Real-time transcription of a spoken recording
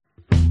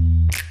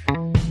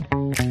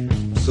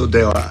So,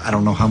 Dale, I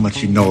don't know how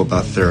much you know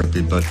about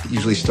therapy, but it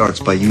usually starts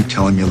by you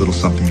telling me a little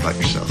something about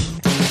yourself.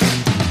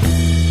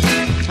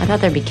 I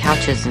thought there'd be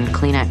couches and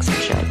Kleenex and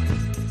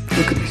shit.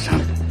 Look at me,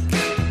 son.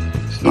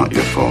 It's not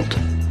your fault. Do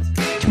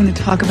you want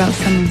to talk about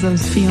some of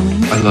those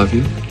feelings? I love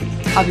you.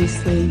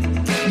 Obviously,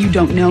 you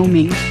don't know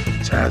me.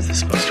 So how's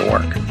this supposed to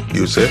work?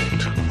 You sit,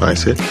 I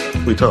sit,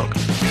 we talk.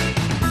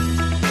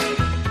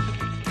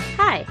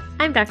 Hi,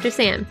 I'm Dr.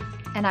 Sam.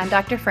 And I'm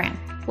Dr. Fran.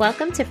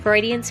 Welcome to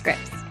Freudian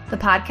Scripts, the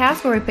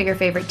podcast where we put your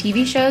favorite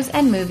TV shows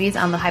and movies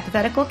on the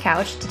hypothetical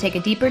couch to take a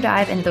deeper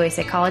dive into the way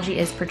psychology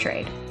is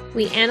portrayed.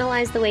 We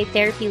analyze the way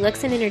therapy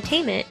looks in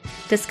entertainment,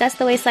 discuss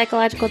the way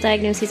psychological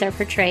diagnoses are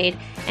portrayed,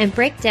 and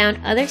break down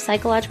other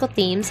psychological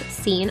themes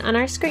seen on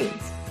our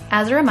screens.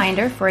 As a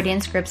reminder,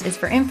 Freudian Scripts is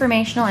for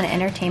informational and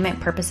entertainment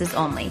purposes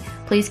only.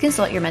 Please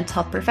consult your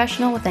mental health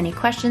professional with any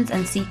questions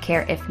and seek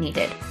care if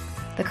needed.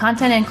 The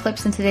content and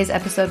clips in today's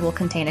episode will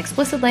contain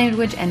explicit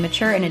language and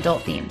mature and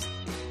adult themes.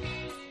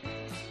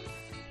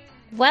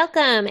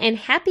 Welcome and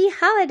happy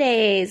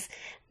holidays!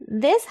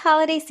 This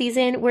holiday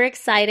season, we're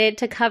excited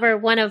to cover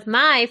one of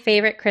my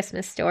favorite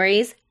Christmas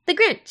stories, The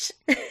Grinch.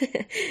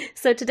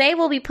 So today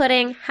we'll be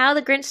putting How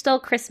the Grinch Stole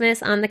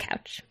Christmas on the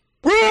couch.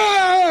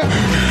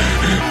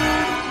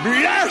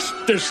 Blast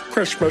this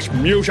Christmas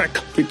music!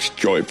 It's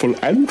joyful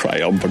and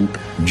triumphant.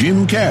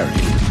 Jim Carrey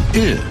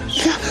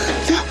is...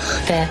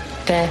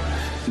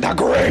 The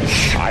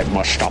Grinch! I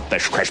must stop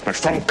this Christmas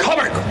from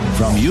coming!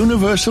 From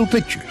Universal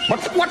Pictures.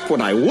 But what would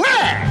I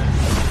wear?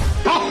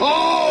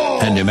 Ho-ho!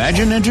 And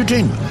Imagine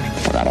Entertainment.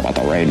 Forgot about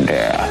the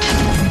reindeer.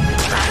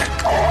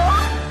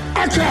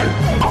 Action!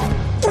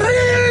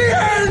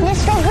 Brilliant!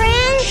 Mr.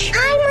 Grinch,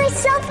 I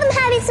myself am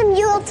having some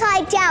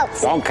Yuletide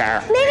doubts. Don't care.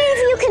 Maybe if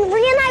you can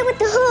reunite with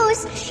the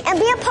Who's and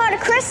be a part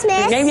of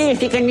Christmas. Maybe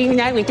if you can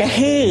reunite with the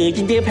Who's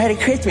and be a part of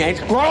Christmas.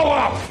 Grow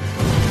up!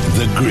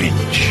 The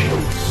Grinch.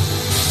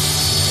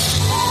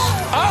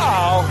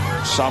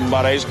 Oh,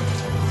 somebody's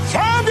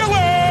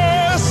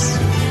fabulous!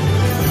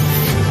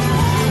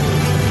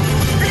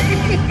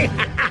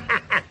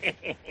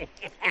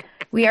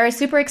 We are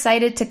super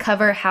excited to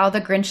cover How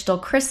the Grinch Stole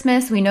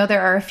Christmas. We know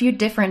there are a few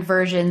different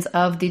versions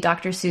of the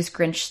Dr. Seuss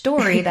Grinch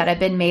story that have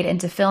been made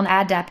into film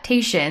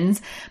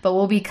adaptations, but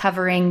we'll be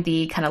covering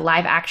the kind of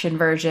live action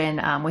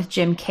version with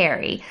Jim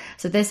Carrey.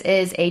 So this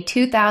is a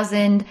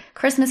 2000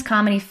 Christmas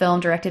comedy film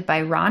directed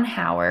by Ron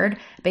Howard,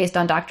 based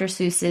on Dr.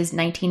 Seuss's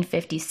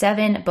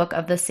 1957 book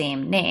of the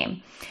same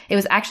name. It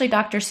was actually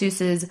Dr.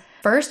 Seuss's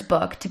first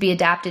book to be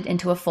adapted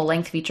into a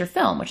full-length feature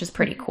film, which is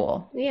pretty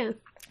cool. Yeah.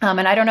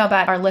 And I don't know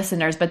about our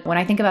listeners, but when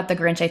I think about The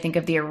Grinch, I think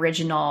of the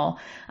original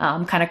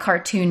kind of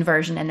cartoon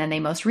version, and then they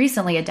most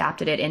recently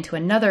adapted it into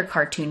another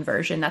cartoon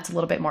version that's a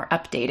little bit more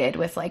updated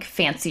with like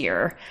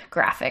fancier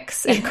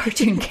graphics and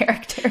cartoon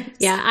characters.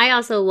 Yeah, I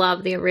also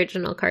love the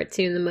original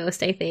cartoon the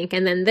most, I think.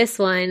 And then this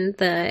one,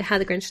 the How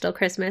the Grinch Stole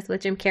Christmas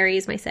with Jim Carrey,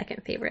 is my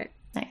second favorite.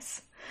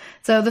 Nice.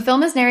 So the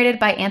film is narrated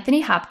by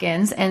Anthony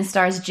Hopkins and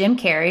stars Jim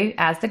Carrey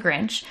as the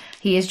Grinch.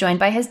 He is joined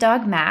by his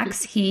dog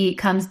Max. He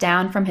comes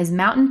down from his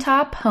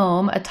mountaintop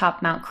home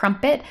atop Mount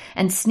Crumpet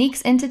and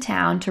sneaks into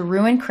town to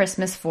ruin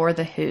Christmas for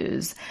the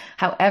Who's.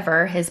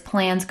 However, his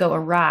plans go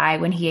awry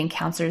when he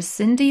encounters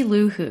Cindy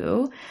Lou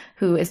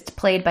who is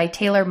played by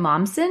Taylor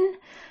Momsen,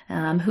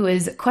 who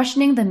is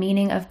questioning the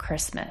meaning of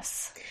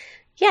Christmas.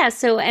 Yeah,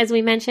 so as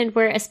we mentioned,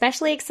 we're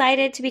especially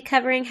excited to be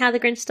covering How the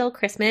Grinch Stole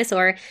Christmas,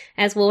 or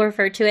as we'll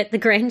refer to it, The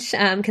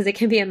Grinch, because it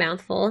can be a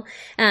mouthful,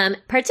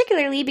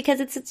 particularly because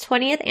it's its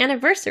 20th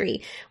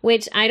anniversary,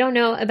 which I don't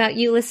know about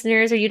you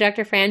listeners or you,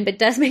 Dr. Fran, but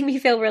does make me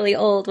feel really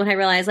old when I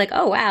realize, like,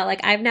 oh, wow,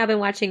 like I've now been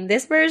watching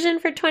this version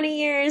for 20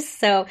 years,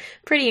 so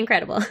pretty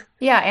incredible.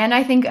 Yeah, and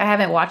I think I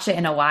haven't watched it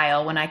in a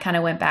while when I kind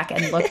of went back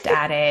and looked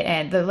at it,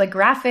 and the like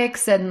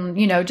graphics and,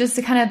 you know, just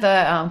the kind of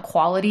the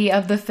quality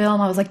of the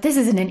film. I was like, this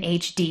isn't in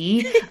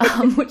HD,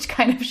 which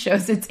kind of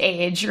shows its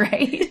age,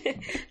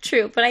 right?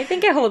 True, but I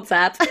think it holds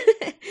up.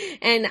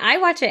 And I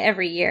watch it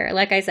every year.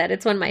 Like I said,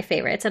 it's one of my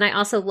favorites. And I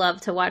also love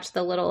to watch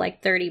the little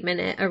like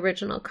 30-minute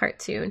original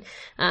cartoon.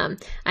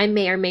 I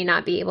may or may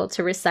not be able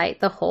to recite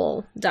the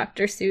whole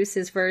Dr.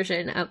 Seuss's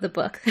version of the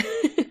book.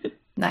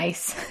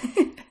 Nice.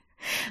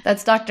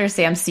 That's Dr.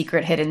 Sam's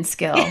secret hidden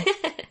skill.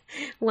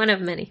 One of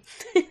many.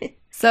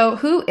 So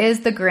who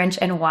is the Grinch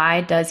and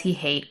why does he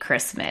hate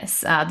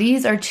Christmas?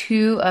 These are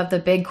two of the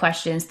big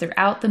questions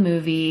throughout the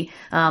movie.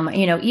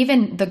 You know,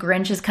 even the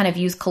Grinch is kind of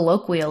used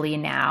colloquially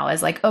now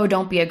as like, oh,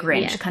 don't be a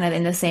Grinch, kind of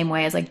in the same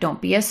way as like,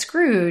 don't be a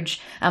Scrooge.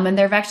 And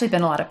there have actually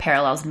been a lot of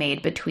parallels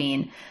made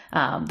between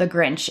the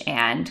Grinch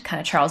and kind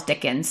of Charles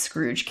Dickens'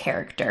 Scrooge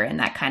character, and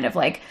that kind of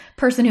like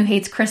person who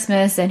hates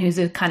Christmas and who's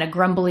kind of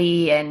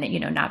grumbly and, you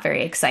know, not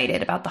very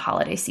excited about the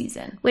holiday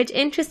season. Which,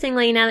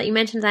 interestingly, now that you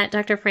mentioned that,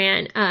 Dr.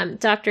 Fran,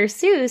 Dr.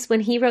 Seuss,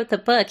 when he wrote the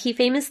book, he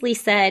famously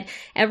said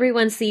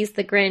everyone sees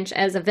the Grinch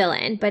as a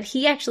villain, but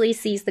he actually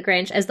sees the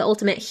Grinch as the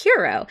ultimate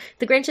hero.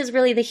 The Grinch is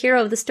really the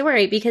hero of the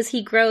story because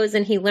he grows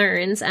and he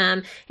learns,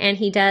 and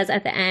he does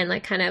at the end,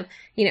 like kind of,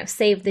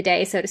 save the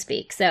day, so to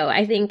speak. So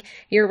I think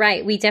you're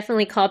right. We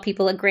definitely call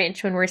people a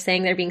Grinch when we're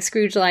saying they're being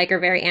Scrooge-like or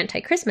very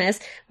anti-Christmas,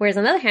 whereas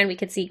on the other hand, we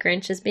could see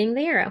Grinch as being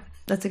the hero.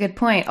 That's a good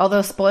point.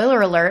 Although,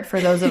 spoiler alert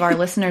for those of our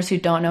listeners who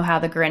don't know how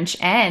The Grinch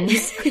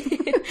ends.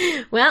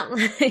 Well,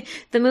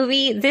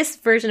 this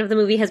version of the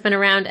movie has been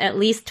around at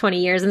least 20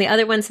 years, and the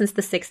other one since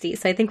the 60s.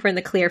 So I think we're in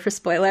the clear for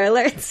spoiler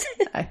alerts.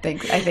 I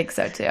think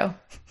so too.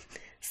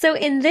 So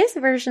in this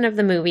version of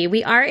the movie,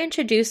 we are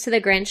introduced to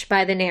the Grinch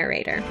by the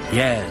narrator.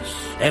 Yes,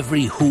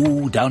 every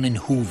Who down in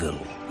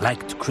Whoville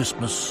liked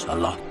Christmas a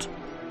lot.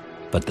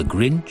 But the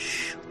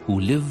Grinch,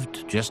 who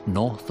lived just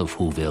north of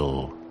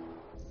Whoville,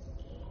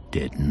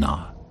 did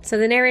not. So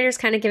the narrator's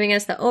kind of giving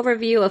us the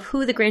overview of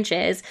who the Grinch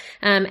is.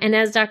 And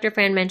as Dr.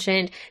 Fran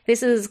mentioned,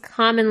 this is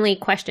commonly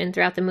questioned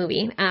throughout the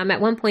movie. At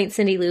one point,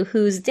 Cindy Lou,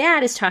 whose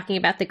dad is talking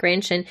about the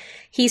Grinch, and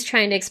he's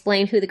trying to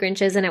explain who the Grinch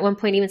is, and at one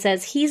point even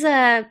says, he's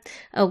a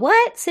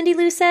what? Cindy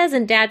Lou says,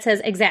 and Dad says,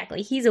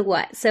 exactly, he's a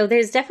what? So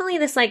there's definitely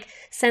this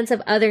sense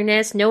of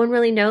otherness. No one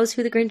really knows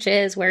who the Grinch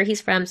is, where he's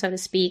from, so to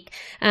speak.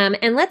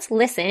 And let's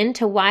listen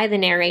to why the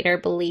narrator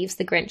believes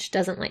the Grinch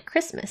doesn't like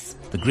Christmas.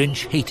 The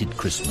Grinch hated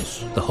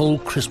Christmas, the whole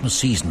Christmas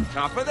season.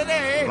 Top of the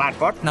day.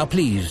 Flatfoot. Now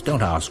please,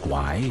 don't ask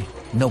why.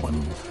 No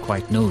one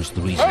quite knows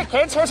the reason. Hey,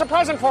 kids, here's a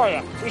present for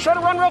you. Be sure to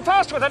run real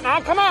fast with it now.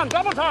 Come on,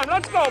 double time.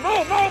 Let's go.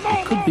 Move, move, move.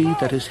 It could be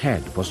that his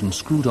head wasn't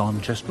screwed on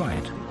just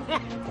right.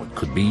 Or it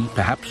could be,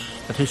 perhaps,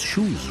 that his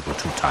shoes were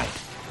too tight.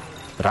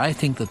 But I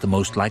think that the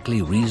most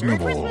likely reason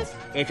of all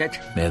may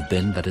have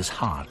been that his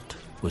heart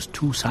was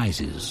 2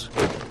 sizes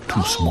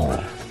too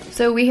small.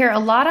 So we hear a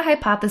lot of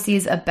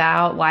hypotheses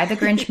about why the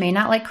Grinch may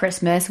not like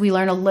Christmas. We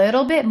learn a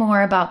little bit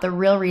more about the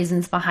real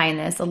reasons behind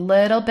this a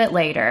little bit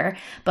later.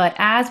 But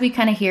as we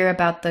kind of hear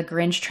about the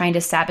Grinch trying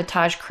to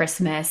sabotage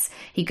Christmas,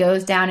 he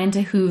goes down into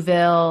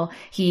Whoville.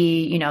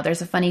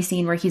 There's a funny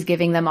scene where he's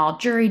giving them all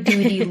jury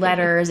duty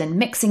letters and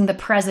mixing the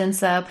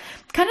presents up.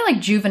 Kind of like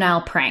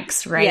juvenile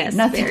pranks, right? Yes,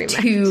 nothing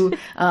too,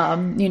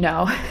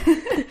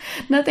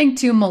 nothing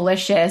too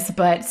malicious,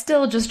 but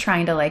still just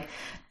trying to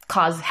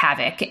cause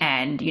havoc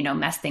and,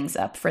 mess things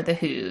up for the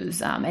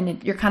Who's.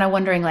 And you're kind of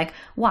wondering,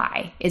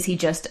 why? Is he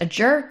just a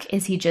jerk?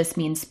 Is he just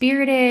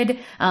mean-spirited?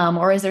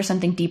 Or is there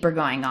something deeper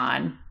going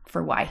on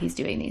for why he's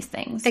doing these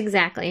things?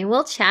 Exactly.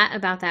 We'll chat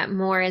about that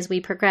more as we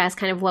progress,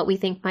 kind of what we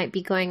think might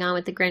be going on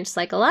with the Grinch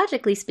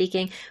psychologically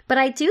speaking. But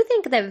I do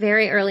think that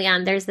very early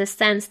on, there's this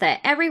sense that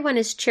everyone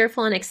is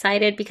cheerful and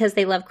excited because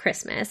they love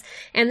Christmas.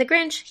 And the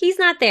Grinch, he's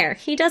not there.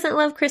 He doesn't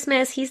love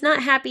Christmas. He's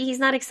not happy. He's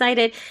not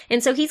excited.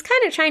 And so he's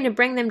kind of trying to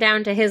bring them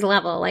down to his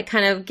level,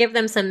 kind of give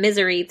them some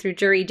misery through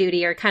jury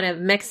duty or kind of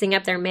mixing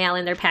up their mail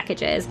and their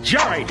packages.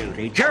 Jury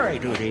duty, jury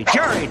duty,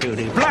 jury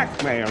duty,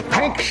 blackmail,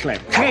 pink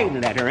slip, chain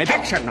letter,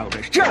 eviction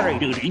notice, jury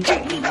duty.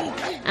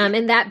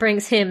 And that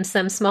brings him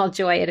some small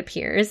joy, it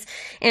appears.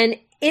 And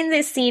in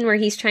this scene where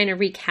he's trying to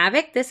wreak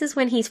havoc, this is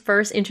when he's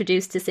first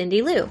introduced to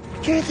Cindy Lou.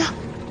 You're the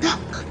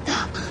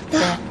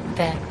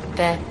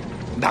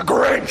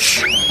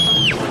Grinch!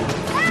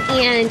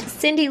 And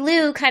Cindy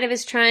Lou kind of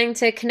is trying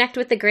to connect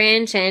with the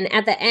Grinch, and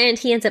at the end,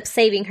 he ends up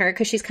saving her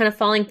because she's kind of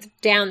falling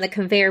down the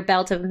conveyor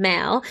belt of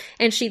mail,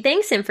 and she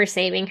thanks him for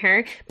saving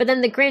her, but then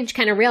the Grinch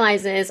kind of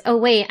realizes, oh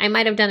wait, I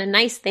might have done a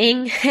nice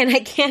thing, and I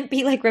can't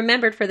be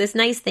remembered for this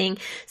nice thing,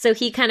 so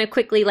he kind of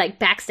quickly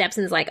backsteps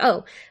and is like,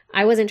 oh,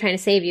 I wasn't trying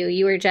to save you.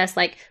 You were just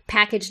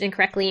packaged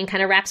incorrectly, and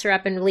kind of wraps her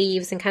up and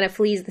leaves and kind of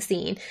flees the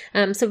scene.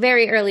 So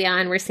very early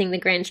on, we're seeing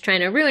the Grinch trying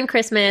to ruin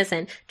Christmas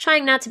and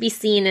trying not to be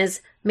seen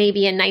as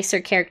maybe a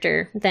nicer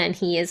character than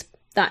he is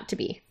thought to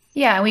be.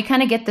 Yeah, and we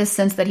kind of get this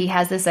sense that he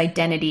has this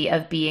identity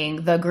of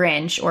being the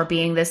Grinch or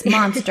being this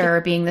monster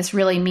or being this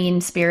really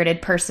mean-spirited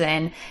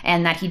person,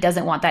 and that he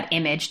doesn't want that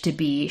image to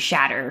be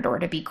shattered or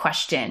to be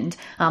questioned,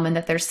 and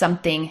that there's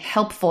something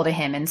helpful to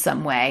him in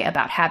some way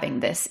about having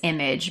this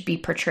image be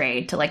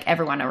portrayed to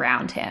everyone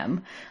around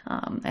him.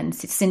 And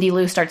Cindy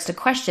Lou starts to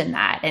question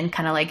that and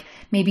kind of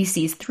maybe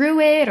sees through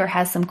it or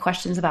has some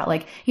questions about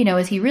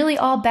is he really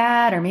all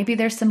bad, or maybe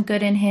there's some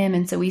good in him.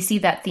 And so we see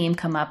that theme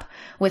come up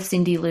with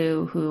Cindy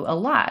Lou a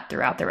lot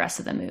throughout the rest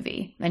of the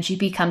movie, and she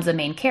becomes a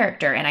main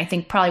character, and I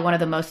think probably one of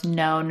the most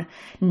known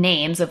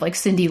names of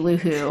Cindy Lou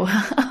Who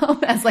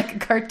as a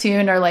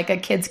cartoon or a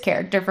kid's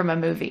character from a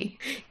movie.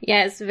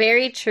 Yes,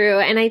 very true.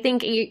 And I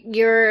think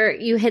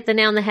you hit the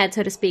nail on the head,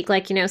 so to speak.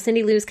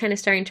 Cindy Lou's kind of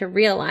starting to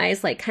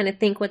realize, kind of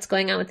think what's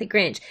going on with the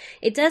Grinch.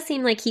 It does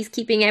seem like he's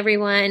keeping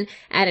everyone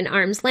at an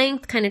arm's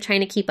length, kind of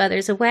trying to keep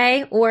others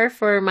away, or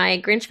for my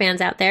Grinch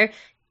fans out there,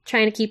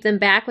 trying to keep them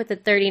back with a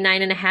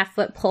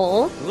 39.5-foot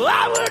pole.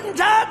 I wouldn't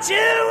touch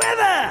you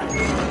ever!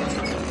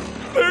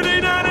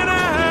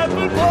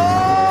 39.5-foot pole!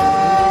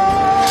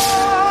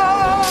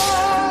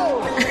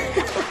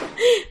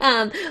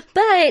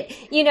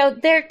 But, you know,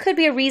 there could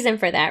be a reason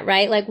for that,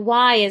 right? Like,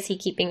 why is he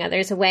keeping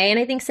others away? And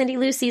I think Cindy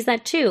Lou sees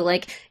that too.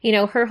 Like, you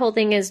know, her whole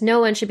thing is no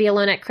one should be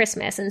alone at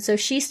Christmas. And so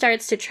she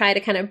starts to try to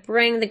kind of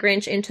bring the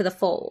Grinch into the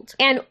fold.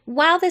 And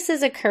while this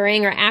is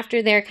occurring, or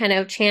after their kind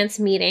of chance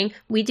meeting,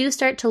 we do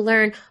start to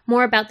learn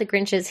more about the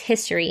Grinch's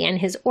history and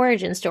his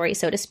origin story,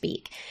 so to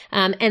speak.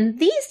 And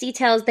these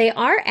details, they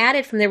are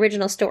added from the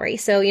original story.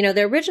 So, you know,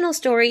 the original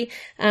story,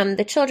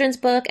 the children's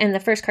book and the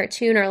first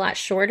cartoon are a lot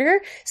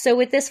shorter. So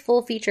with this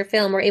full feature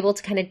film, we're able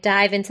to kind of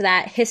dive into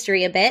that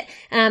history a bit.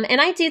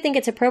 And I do think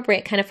it's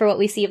appropriate kind of for what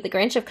we see of the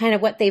Grinch, of kind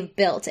of what they've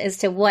built as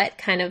to what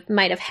kind of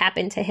might have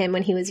happened to him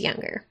when he was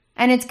younger.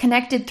 And it's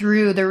connected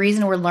through, the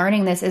reason we're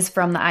learning this is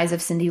from the eyes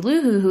of Cindy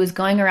Lou who is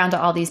going around to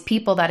all these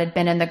people that had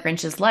been in the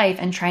Grinch's life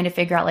and trying to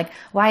figure out, like,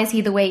 why is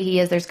he the way he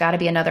is? There's got to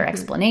be another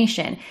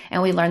explanation.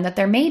 And we learn that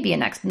there may be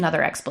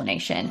another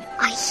explanation.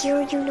 I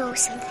hear you know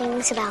some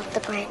things about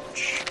the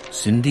Grinch.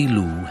 Cindy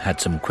Lou had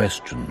some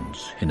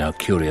questions in her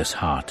curious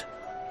heart.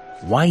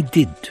 Why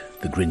did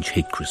the Grinch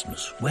hate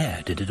Christmas?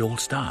 Where did it all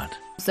start?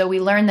 So we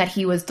learn that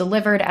he was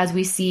delivered, as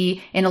we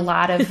see in a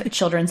lot of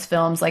children's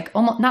films, like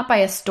almost not by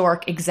a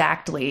stork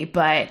exactly,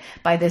 but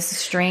by this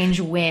strange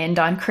wind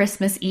on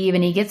Christmas Eve,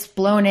 and he gets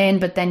blown in,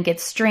 but then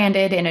gets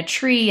stranded in a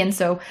tree. And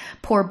so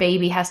poor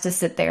baby has to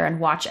sit there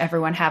and watch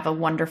everyone have a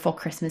wonderful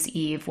Christmas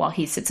Eve while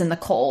he sits in the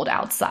cold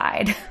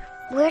outside.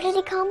 Where did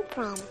he come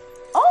from?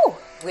 Oh,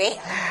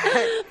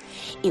 well,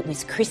 it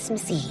was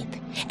Christmas Eve,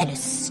 and a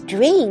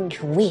strange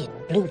wind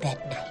blew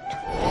that night.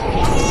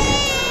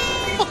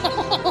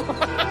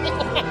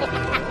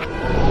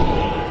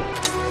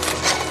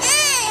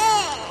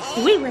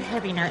 We were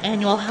having our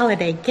annual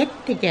holiday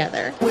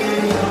get-together.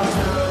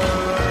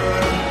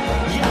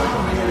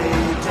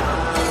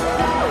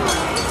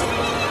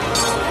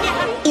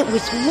 It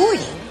was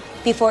morning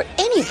before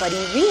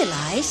anybody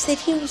realized that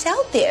he was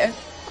out there.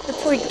 The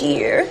poor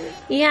dear.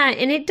 Yeah,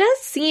 and it does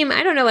seem,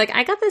 I don't know, like,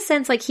 I got the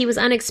sense like he was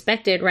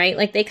unexpected, right?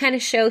 Like, they kind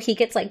of show he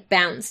gets, like,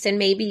 bounced and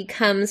maybe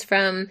comes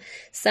from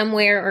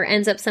somewhere or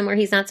ends up somewhere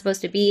he's not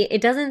supposed to be.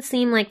 It doesn't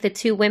seem like the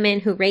two women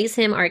who raise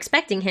him are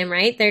expecting him,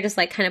 right? They're just,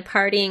 like, kind of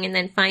partying and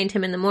then find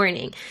him in the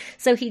morning.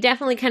 So he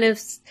definitely kind of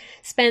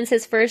spends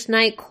his first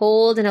night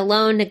cold and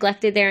alone,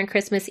 neglected there on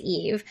Christmas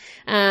Eve.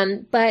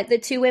 But the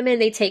two women,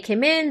 they take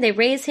him in, they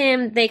raise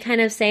him, they kind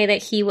of say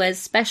that he was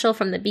special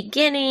from the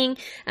beginning,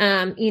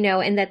 you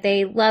know, and that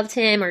they loved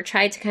him or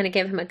tried to kind of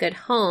give him a good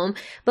home.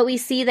 But we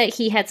see that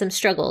he had some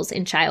struggles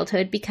in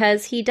childhood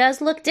because he does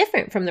look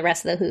different from the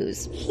rest of the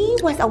Who's. He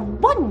was a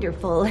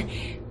wonderful,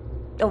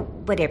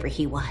 whatever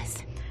he was.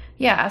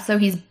 Yeah, so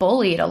he's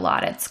bullied a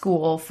lot at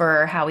school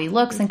for how he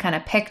looks and kind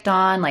of picked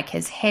on, like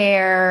his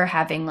hair,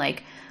 having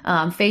like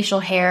facial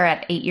hair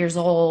at 8 years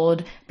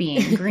old,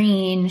 being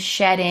green,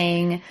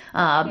 shedding.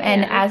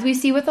 And as we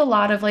see with a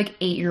lot of like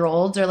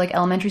 8-year-olds or like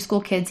elementary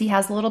school kids, he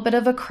has a little bit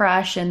of a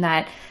crush, and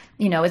that,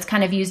 you know, it's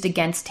kind of used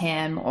against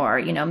him, or,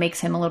 you know, makes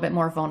him a little bit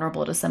more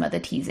vulnerable to some of the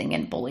teasing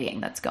and bullying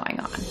that's going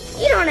on.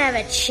 You don't have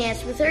a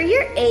chance with her.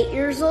 You're 8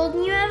 years old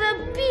and you have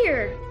a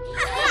beard.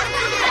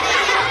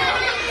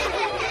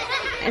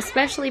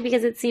 Especially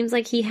because it seems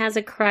like he has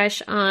a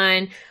crush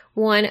on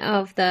one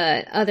of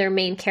the other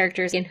main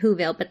characters in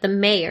Whoville, but the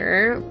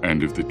mayor.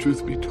 And if the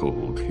truth be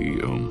told,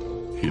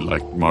 he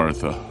liked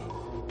Martha.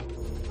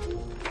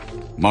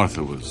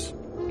 Martha was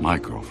my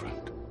girlfriend.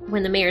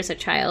 When the mayor's a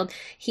child,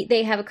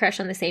 they have a crush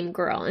on the same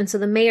girl. And so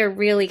the mayor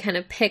really kind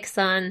of picks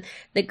on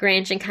the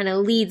Grinch and kind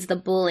of leads the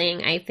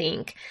bullying, I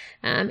think.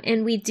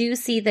 And we do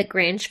see the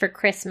Grinch for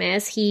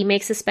Christmas. He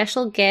makes a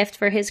special gift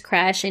for his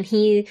crush, and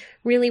he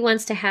really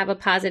wants to have a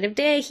positive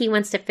day. He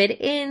wants to fit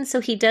in,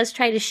 so he does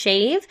try to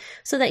shave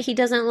so that he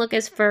doesn't look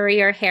as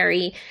furry or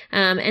hairy.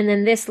 And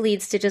then this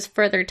leads to just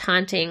further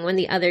taunting when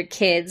the other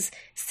kids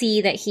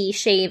see that he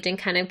shaved and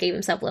kind of gave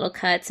himself little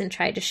cuts and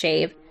tried to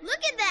shave. Look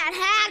at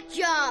that hack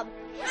job!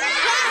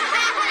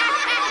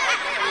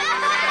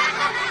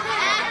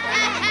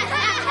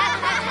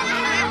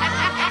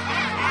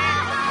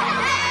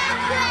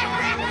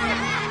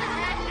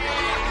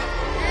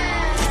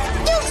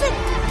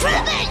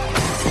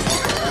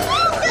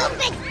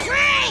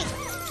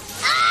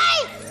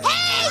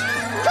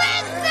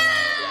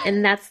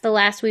 And that's the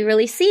last we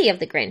really see of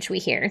the Grinch. We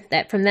hear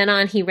that from then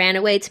on he ran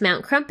away to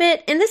Mount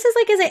Crumpet, and this is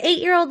like as an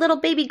 8-year-old little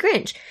baby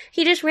Grinch.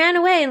 He just ran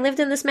away and lived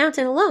in this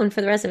mountain alone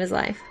for the rest of his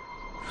life.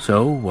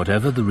 So,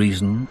 whatever the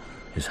reason,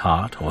 his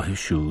heart or his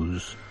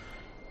shoes,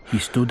 he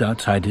stood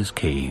outside his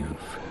cave,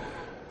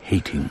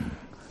 hating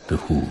the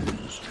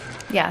Who's.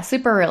 Yeah,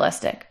 super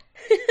realistic.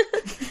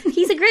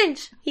 He's a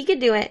Grinch. He could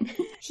do it.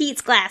 He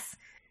eats glass.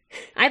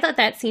 I thought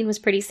that scene was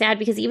pretty sad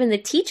because even the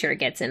teacher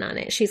gets in on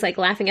it. She's like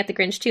laughing at the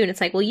Grinch too, and it's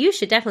like, well, you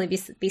should definitely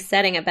be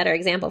setting a better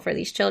example for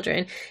these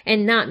children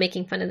and not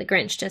making fun of the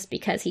Grinch just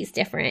because he's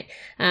different.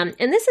 And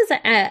this is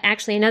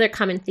actually another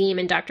common theme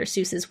in Dr.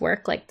 Seuss's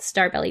work, like the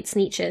star-bellied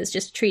Sneetches,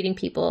 just treating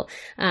people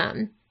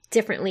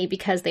differently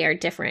because they are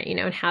different, you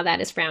know, and how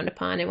that is frowned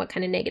upon and what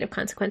kind of negative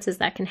consequences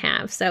that can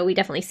have. So we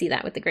definitely see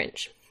that with the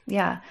Grinch.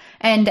 Yeah.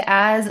 And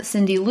as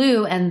Cindy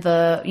Lou and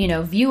the,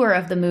 viewer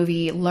of the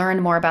movie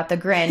learn more about the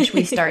Grinch,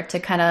 we start to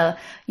kind of,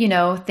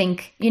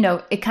 think,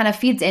 it kind of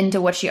feeds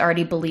into what she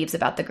already believes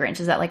about the Grinch.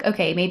 Is that like,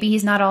 okay, maybe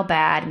he's not all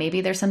bad.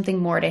 Maybe there's something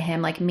more to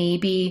him. Like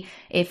maybe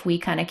if we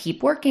kind of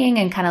keep working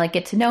and kind of like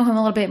get to know him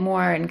a little bit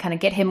more and kind of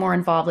get him more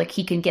involved, like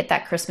he can get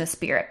that Christmas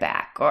spirit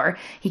back, or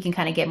he can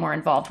kind of get more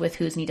involved with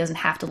Who's and he doesn't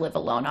have to live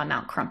alone on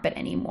Mount Crumpet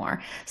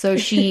anymore. So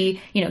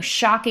she,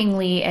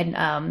 shockingly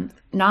and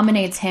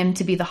nominates him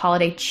to be the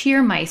holiday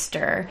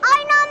cheermeister.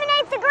 I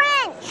nominate the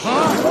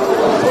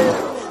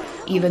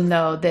Grinch! Even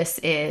though this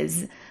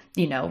is,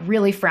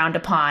 really frowned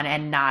upon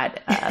and not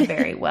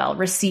very well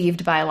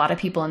received by a lot of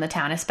people in the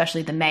town,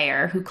 especially the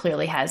mayor, who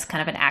clearly has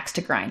kind of an axe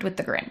to grind with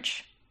the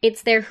Grinch.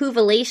 It's their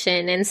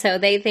Whovelation, and so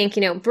they think,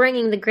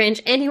 bringing the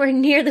Grinch anywhere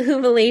near the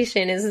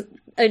Whovelation is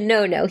a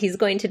no-no. He's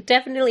going to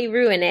definitely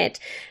ruin it.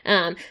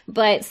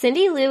 But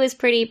Cindy Lou is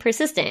pretty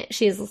persistent.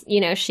 She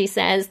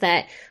says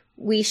that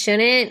we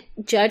shouldn't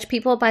judge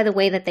people by the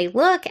way that they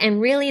look, and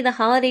really the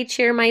holiday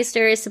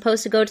cheermeister is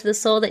supposed to go to the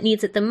soul that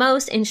needs it the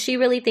most, and she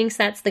really thinks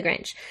that's the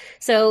Grinch.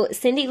 So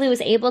Cindy Lou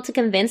is able to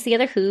convince the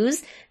other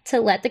Who's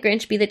to let the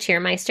Grinch be the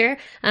cheermeister,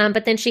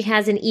 but then she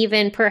has an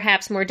even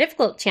perhaps more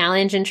difficult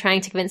challenge in trying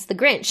to convince the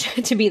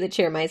Grinch to be the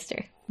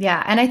cheermeister.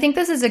 Yeah, and I think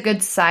this is a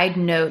good side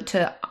note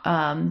to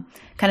kind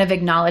of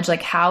acknowledge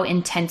like how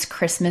intense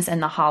Christmas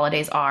and the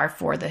holidays are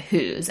for the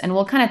Who's. And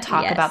we'll kind of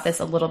talk about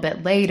this a little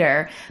bit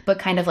later, but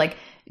kind of like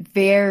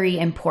very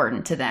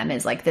important to them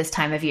is like this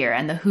time of year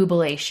and the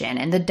Whobilation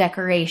and the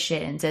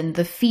decorations and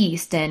the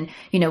feast. And,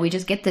 we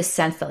just get this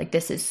sense that like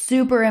this is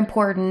super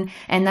important.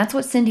 And that's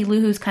what Cindy Lou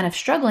Who's kind of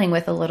struggling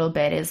with a little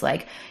bit is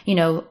like,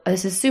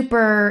 this is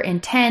super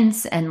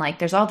intense and like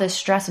there's all this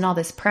stress and all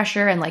this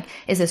pressure. And like,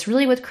 is this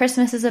really what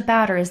Christmas is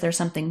about, or is there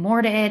something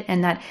more to it?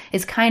 And that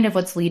is kind of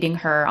what's leading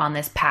her on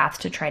this path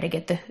to try to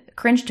get the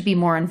Grinch to be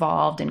more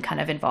involved and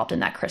kind of involved in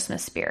that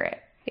Christmas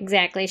spirit.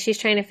 Exactly. She's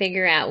trying to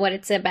figure out what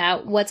it's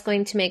about, what's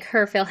going to make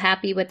her feel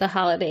happy with the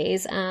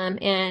holidays.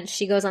 And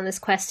she goes on this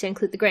quest to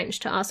include the Grinch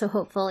to also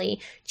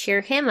hopefully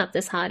cheer him up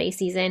this holiday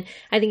season.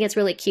 I think it's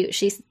really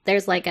cute.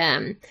 There's like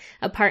a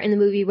part in the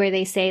movie where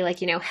they say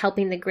like,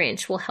 helping the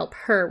Grinch will help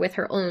her with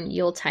her own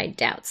Yuletide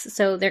doubts.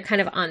 So they're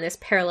kind of on this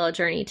parallel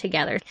journey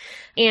together.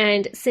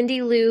 And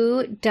Cindy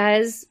Lou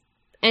does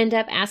end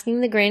up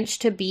asking the Grinch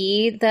to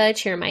be the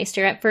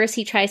cheermeister. At first,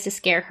 he tries to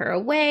scare her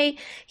away.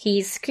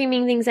 He's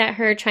screaming things at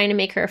her, trying to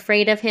make her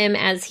afraid of him,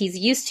 as he's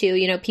used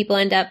to. People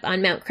end up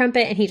on Mount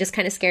Crumpet, and he just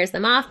kind of scares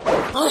them off.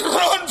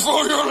 Run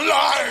for your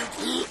life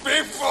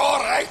before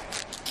I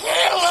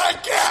kill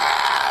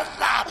again!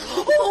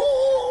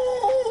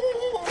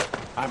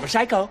 I'm a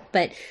psycho.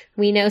 But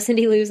we know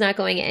Cindy Lou's not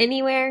going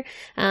anywhere.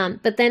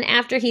 But then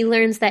after he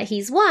learns that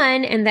he's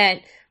won, and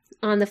that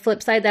on the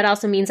flip side, that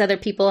also means other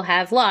people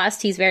have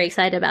lost. He's very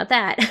excited about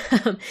that.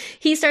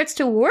 He starts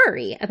to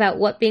worry about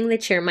what being the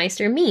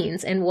cheermeister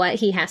means and what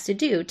he has to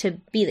do to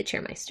be the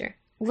cheermeister.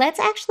 Let's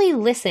actually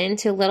listen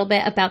to a little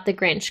bit about the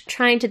Grinch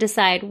trying to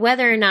decide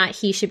whether or not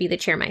he should be the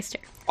cheermeister.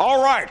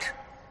 All right.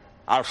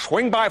 I'll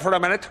swing by for a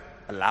minute,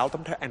 allow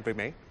them to envy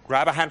me,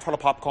 grab a handful of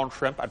popcorn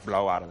shrimp, and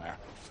blow out of there.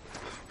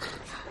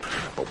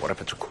 But what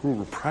if it's a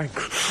cruel prank?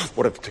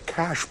 What if it's a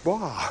cash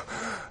bar?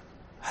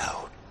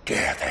 How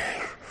dare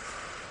they?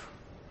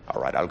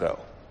 All right, I'll go.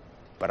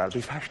 But I'll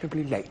be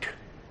fashionably late.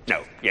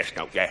 No, yes,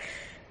 no, yes.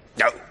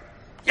 No,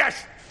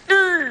 yes!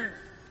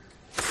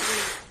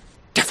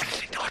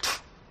 Definitely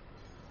not.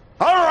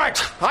 All right,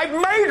 I've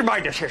made my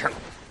decision.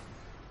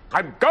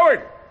 I'm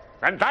going,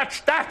 and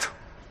that's that.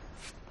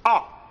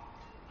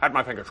 Had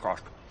my fingers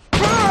crossed.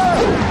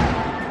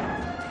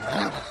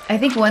 I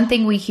think one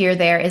thing we hear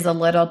there is a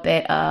little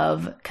bit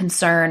of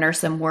concern or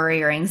some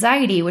worry or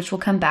anxiety, which we'll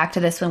come back to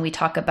this when we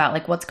talk about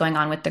like what's going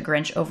on with the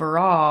Grinch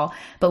overall.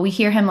 But we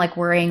hear him like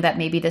worrying that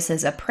maybe this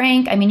is a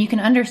prank. I mean, you can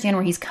understand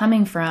where he's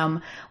coming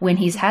from when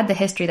he's had the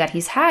history that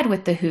he's had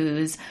with the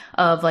Who's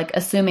of like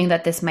assuming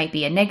that this might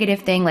be a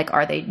negative thing. Like,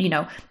 are they,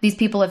 these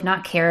people have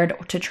not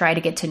cared to try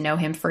to get to know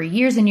him for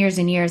years and years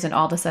and years. And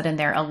all of a sudden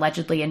they're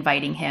allegedly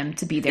inviting him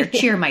to be their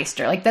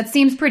cheermeister. Like that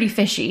seems pretty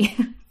fishy.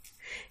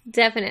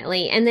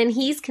 Definitely. And then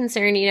he's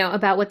concerned,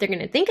 about what they're going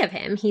to think of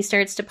him. He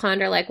starts to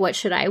ponder, like, what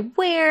should I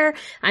wear?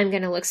 I'm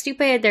going to look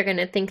stupid. They're going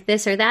to think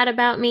this or that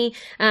about me.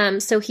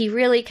 So he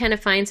really kind of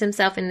finds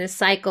himself in this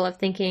cycle of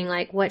thinking,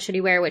 like, what should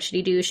he wear? What should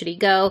he do? Should he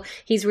go?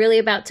 He's really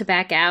about to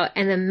back out.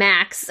 And then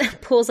Max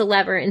pulls a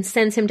lever and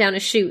sends him down a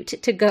chute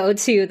to go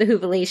to the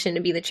Whovilation to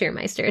be the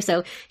cheermeister.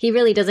 So he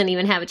really doesn't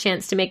even have a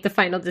chance to make the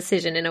final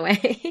decision in a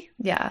way.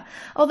 Yeah.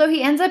 Although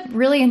he ends up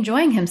really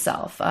enjoying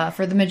himself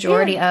for the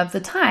majority of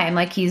the time.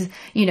 Like he's,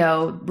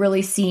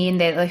 really seeing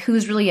that like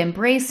Who's really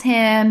embrace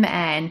him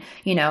and,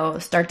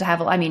 start to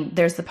have,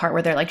 there's the part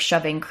where they're like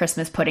shoving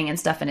Christmas pudding and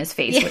stuff in his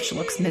face, which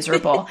looks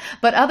miserable.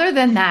 But other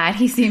than that,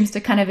 he seems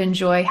to kind of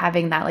enjoy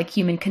having that like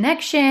human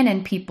connection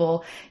and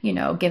people,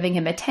 giving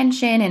him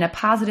attention in a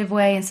positive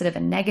way instead of a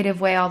negative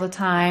way all the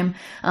time.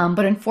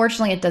 But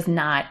unfortunately, it does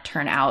not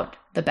turn out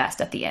the best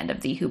at the end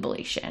of the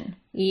Whobilation.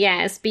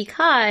 Yes,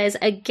 because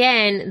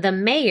again, the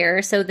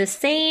mayor, so the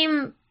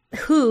same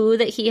Who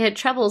that he had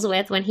troubles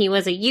with when he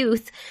was a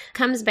youth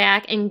comes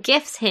back and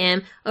gifts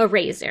him a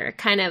razor,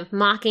 kind of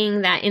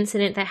mocking that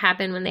incident that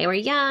happened when they were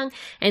young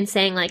and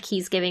saying like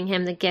he's giving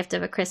him the gift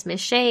of a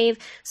Christmas shave.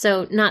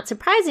 So not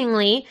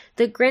surprisingly,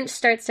 the Grinch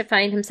starts to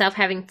find himself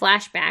having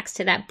flashbacks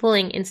to that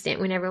bullying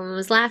incident when everyone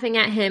was laughing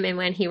at him and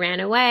when he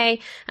ran away,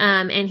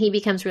 and he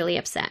becomes really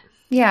upset.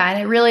 Yeah,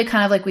 and it really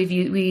kind of like we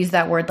use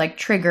that word like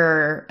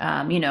trigger,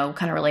 kind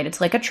of related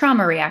to like a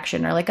trauma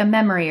reaction or like a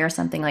memory or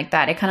something like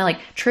that. It kind of like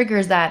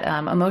triggers that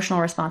emotional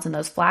response in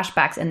those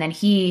flashbacks. And then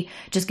he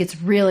just gets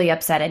really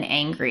upset and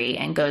angry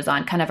and goes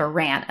on kind of a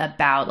rant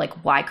about like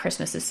why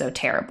Christmas is so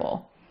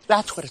terrible.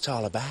 That's what it's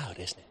all about,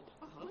 isn't it?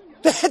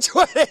 That's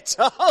what it's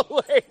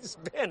always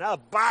been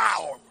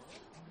about.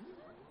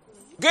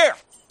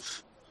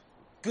 Gifts.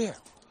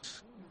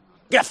 Gifts.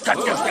 Gifts,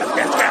 gifts, gifts, gifts,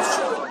 gifts, gifts.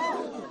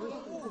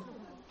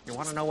 You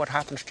want to know what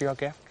happens to your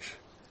gifts?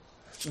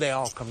 They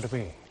all come to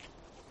me.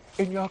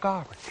 In your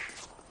garbage.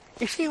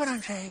 You see what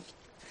I'm saying?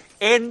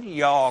 In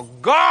your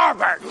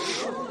garbage!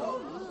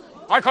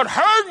 I could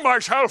hang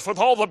myself with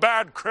all the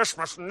bad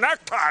Christmas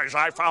neckties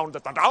I found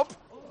at the dump.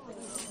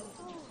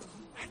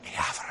 And the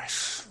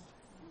avarice.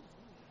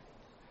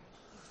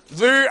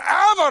 The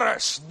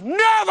avarice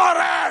never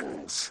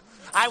ends!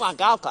 I want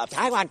golf clubs,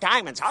 I want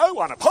diamonds, I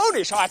want a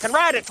pony so I can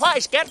ride it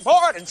twice, get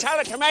bored, and sell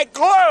it to make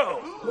glue.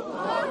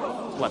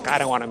 Look, I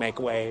don't want to make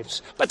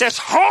waves, but this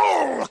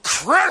whole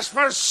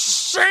Christmas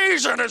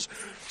season is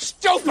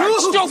stupid,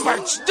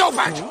 stupid,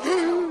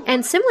 stupid.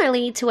 And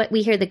similarly to what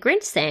we hear the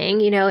Grinch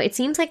saying, it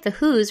seems like the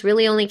Who's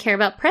really only care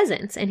about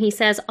presents. And he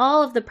says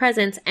all of the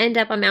presents end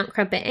up on Mount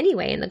Crumpet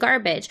anyway in the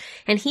garbage.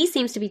 And he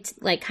seems to be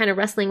like kind of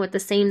wrestling with the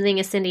same thing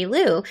as Cindy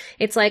Lou.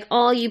 It's like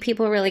all you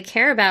people really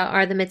care about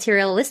are the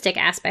materialistic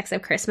aspects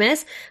of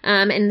Christmas.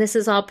 And this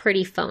is all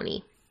pretty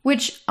phony.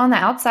 Which on the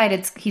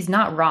outside, he's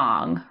not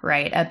wrong,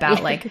 right?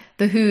 About like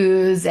the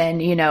Who's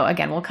and,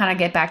 again, we'll kind of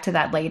get back to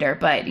that later.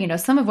 But,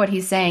 some of what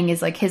he's saying is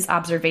like his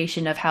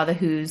observation of how the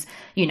Who's,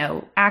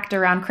 act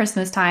around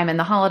Christmas time and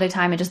the holiday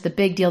time and just the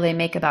big deal they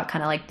make about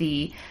kind of like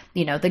the,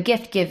 the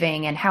gift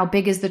giving and how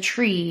big is the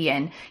tree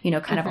and,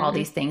 kind of all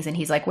these things. And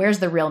he's like, where's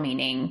the real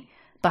meaning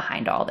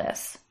behind all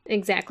this?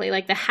 Exactly,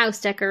 like the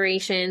house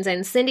decorations.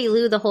 And Cindy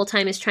Lou the whole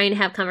time is trying to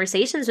have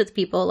conversations with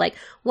people like,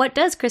 what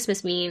does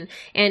Christmas mean?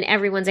 And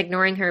everyone's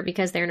ignoring her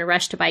because they're in a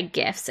rush to buy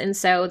gifts. And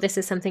so this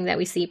is something that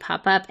we see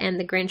pop up, and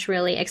the Grinch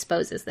really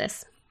exposes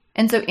this.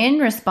 And so in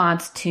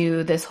response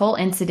to this whole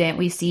incident,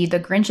 we see the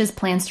Grinch's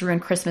plans to ruin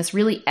Christmas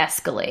really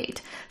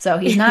escalate. So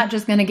he's not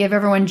just going to give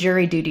everyone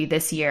jury duty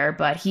this year,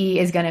 but he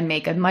is going to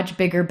make a much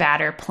bigger,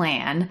 badder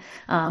plan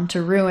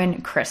to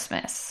ruin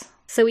Christmas.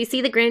 So we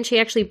see the Grinch, he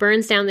actually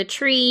burns down the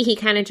tree. He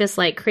kind of just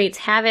like creates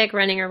havoc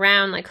running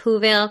around like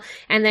Whoville.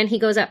 And then he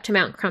goes up to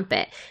Mount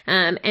Crumpet.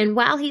 And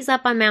while he's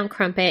up on Mount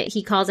Crumpet,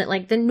 he calls it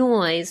like the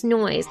noise. So the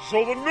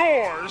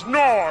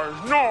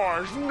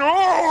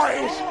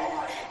noise.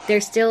 They're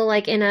still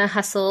like in a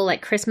hustle,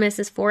 like Christmas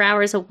is 4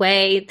 hours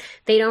away.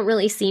 They don't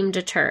really seem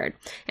deterred.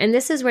 And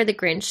this is where the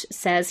Grinch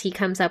says he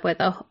comes up with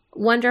a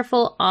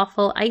wonderful,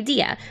 awful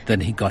idea.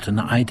 Then he got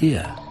an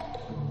idea.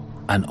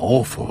 An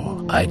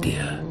awful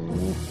idea.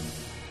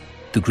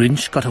 The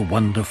Grinch got a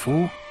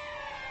wonderful,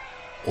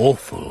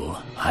 awful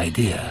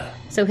idea.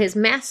 So his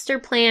master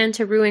plan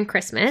to ruin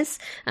Christmas,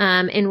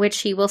 in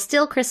which he will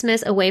steal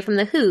Christmas away from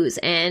the Who's.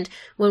 And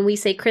when we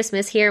say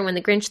Christmas here, when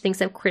the Grinch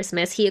thinks of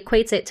Christmas, he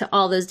equates it to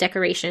all those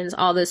decorations,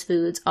 all those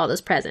foods, all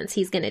those presents.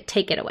 He's going to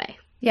take it away.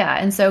 Yeah,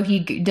 and so he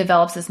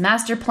develops this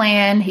master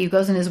plan. He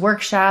goes in his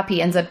workshop.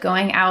 He ends up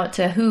going out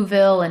to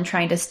Whoville and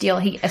trying to steal.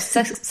 He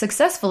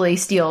successfully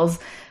steals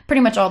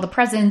pretty much all the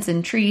presents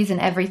and trees and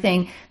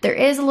everything. There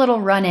is a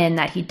little run-in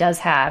that he does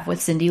have with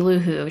Cindy Lou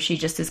Who. She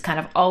just is kind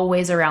of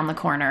always around the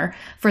corner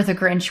for the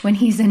Grinch when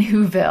he's in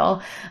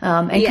Whoville,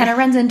 and kind of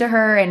runs into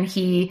her, and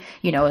he,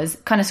 is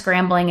kind of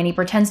scrambling, and he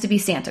pretends to be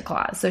Santa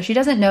Claus. So she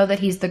doesn't know that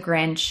he's the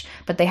Grinch,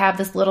 but they have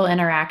this little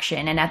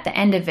interaction, and at the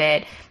end of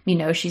it,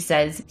 she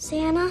says,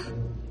 Santa?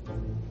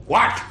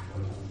 What?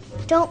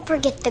 Don't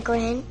forget the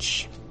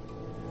Grinch.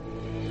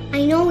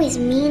 I know he's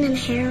mean and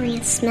hairy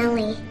and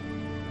smelly.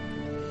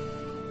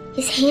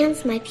 His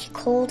hands might be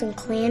cold and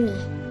clammy.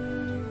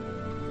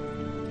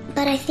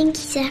 But I think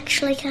he's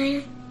actually kind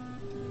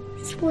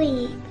of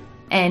sweet.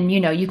 And,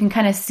 you can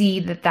kind of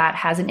see that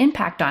has an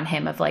impact on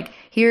him of like,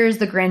 here's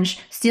the Grinch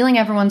stealing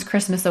everyone's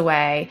Christmas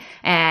away.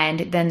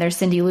 And then there's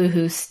Cindy Lou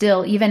Who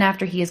still, even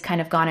after he has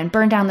kind of gone and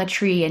burned down the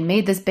tree and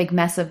made this big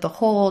mess of the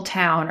whole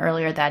town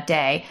earlier that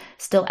day,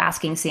 still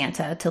asking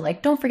Santa to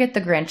like, don't forget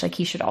the Grinch, like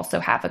he should also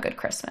have a good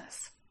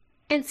Christmas.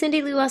 And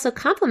Cindy Lou also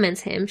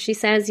compliments him. She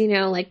says,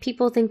 like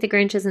people think the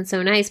Grinch isn't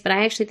so nice, but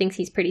I actually think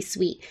he's pretty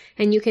sweet.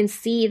 And you can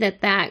see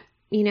that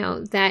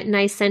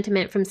nice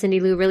sentiment from Cindy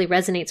Lou really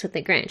resonates with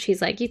the Grinch.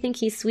 He's like, you think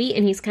he's sweet?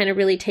 And he's kind of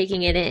really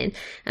taking it in.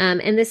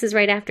 And this is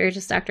right after,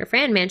 just Dr.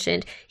 Fran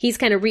mentioned, he's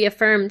kind of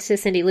reaffirmed to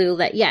Cindy Lou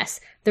that yes,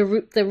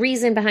 the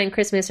reason behind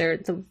Christmas, or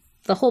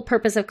the whole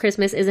purpose of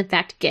Christmas, is in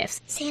fact gifts.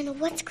 Santa,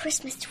 what's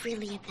Christmas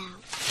really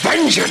about?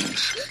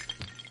 Vengeance!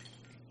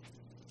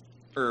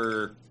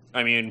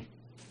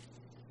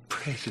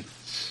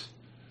 presents,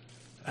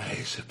 I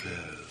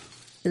suppose.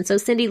 And so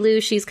Cindy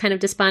Lou, she's kind of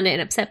despondent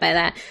and upset by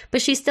that,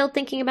 but she's still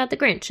thinking about the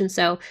Grinch. And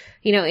so,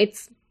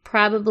 it's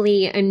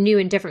probably a new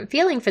and different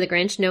feeling for the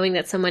Grinch, knowing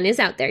that someone is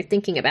out there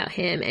thinking about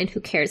him and who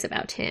cares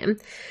about him.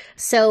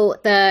 So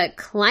the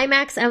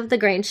climax of the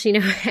Grinch,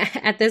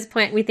 at this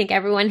point, we think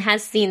everyone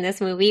has seen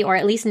this movie or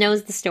at least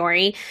knows the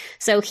story.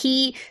 So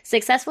he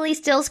successfully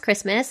steals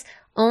Christmas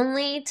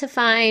only to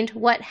find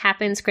what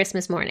happens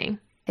Christmas morning.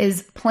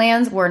 His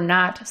plans were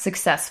not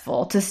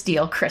successful to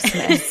steal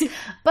Christmas.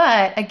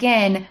 But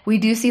again, we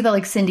do see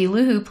that Cindy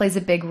Lou Who plays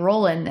a big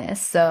role in this.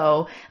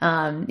 So,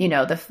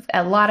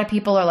 a lot of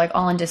people are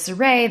all in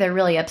disarray. They're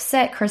really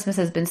upset. Christmas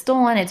has been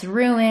stolen. It's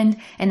ruined.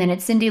 And then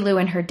it's Cindy Lou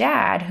and her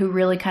dad who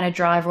really kind of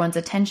draw everyone's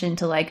attention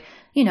to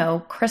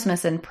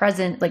Christmas and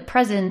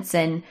presents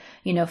and,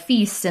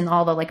 feasts and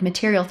all the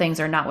material things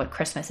are not what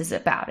Christmas is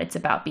about. It's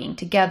about being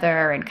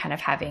together and kind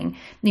of having,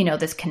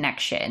 this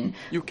connection.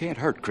 You can't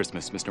hurt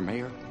Christmas, Mr.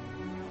 Mayor,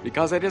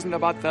 because it isn't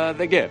about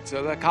the gifts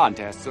or the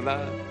contests or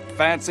the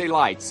fancy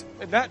lights.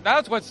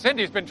 That's what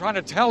Cindy's been trying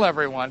to tell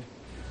everyone.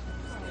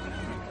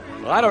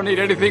 Well, I don't need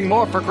anything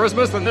more for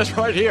Christmas than this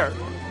right here.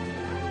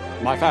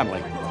 My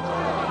family.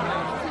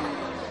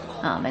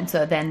 And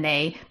so then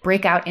they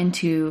break out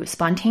into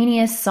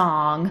spontaneous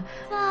song,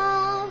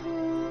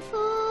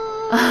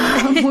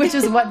 which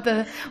is what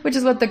the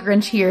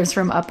Grinch hears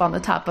from up on the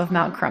top of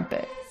Mount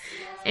Crumpet.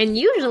 And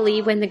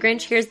usually when the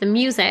Grinch hears the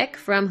music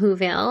from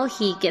Whoville,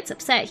 he gets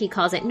upset. He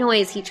calls it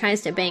noise. He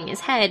tries to bang his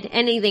head,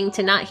 anything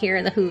to not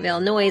hear the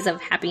Whoville noise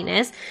of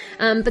happiness.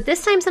 But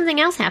this time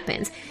something else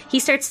happens. He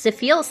starts to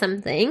feel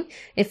something.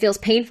 It feels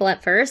painful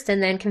at first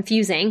and then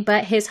confusing,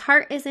 but his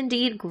heart is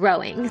indeed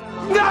growing.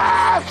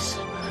 Max!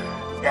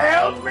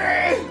 Help me!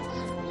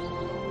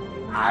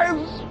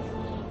 I'm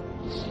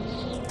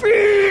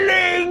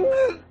feeling.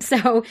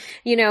 So,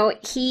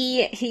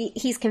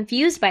 he's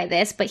confused by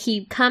this, but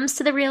he comes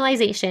to the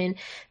realization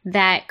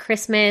that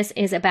Christmas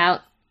is about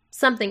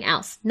something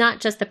else, not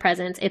just the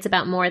presents. It's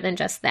about more than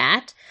just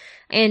that.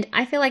 And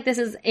I feel like this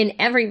is in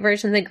every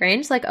version of the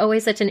Grinch,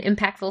 always such an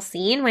impactful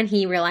scene when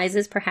he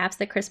realizes perhaps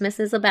that Christmas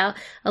is about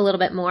a little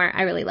bit more.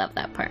 I really love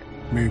that part.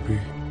 Maybe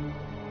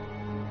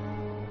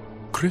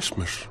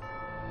Christmas,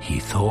 he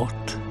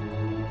thought,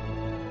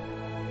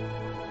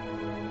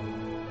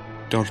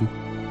 doesn't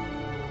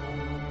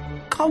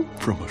come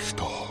from a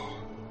star.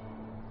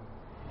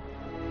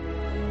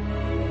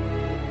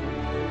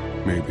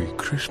 Maybe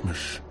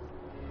Christmas,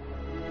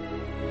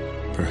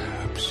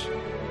 perhaps,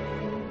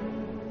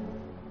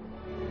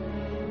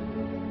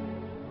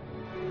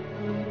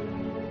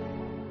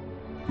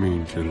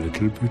 means a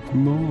little bit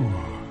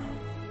more.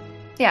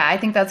 Yeah, I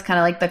think that's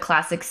kind of the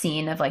classic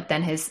scene of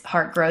then his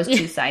heart grows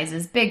 2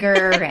 sizes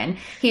bigger and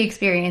he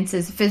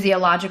experiences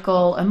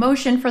physiological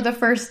emotion for the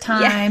first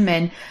time. Yeah.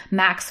 And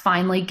Max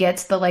finally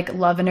gets the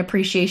love and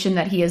appreciation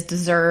that he has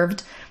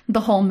deserved the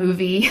whole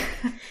movie.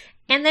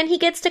 And then he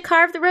gets to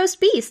carve the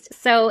roast beast.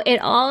 So it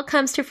all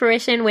comes to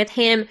fruition with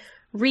him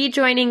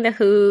rejoining the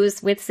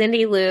Who's with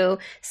Cindy Lou,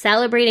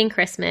 celebrating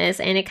Christmas,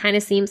 and it kind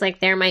of seems like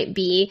there might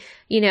be,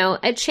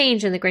 a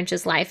change in the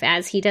Grinch's life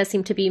as he does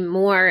seem to be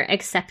more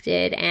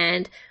accepted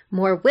and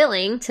more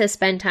willing to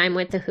spend time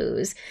with the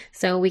Who's.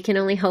 So we can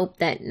only hope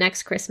that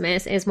next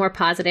Christmas is more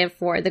positive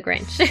for the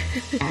Grinch.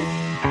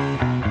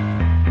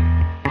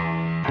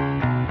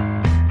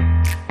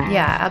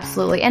 Yeah,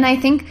 absolutely. And I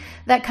think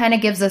that kind of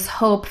gives us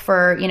hope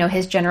for,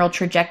 his general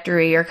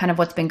trajectory or kind of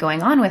what's been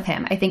going on with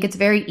him. I think it's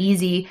very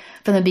easy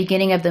from the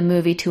beginning of the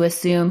movie to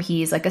assume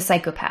he's a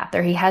psychopath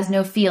or he has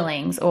no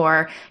feelings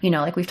or,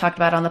 like we've talked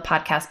about on the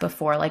podcast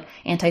before,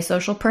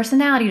 antisocial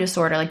personality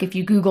disorder. If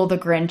you Google the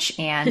Grinch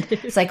and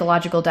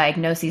psychological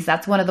diagnoses,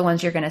 that's one of the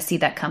ones you're going to see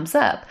that comes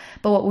up.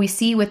 But what we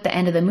see with the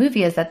end of the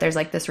movie is that there's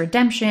this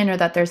redemption or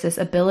that there's this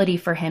ability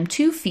for him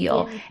to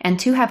feel and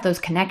to have those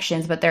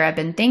connections. But there have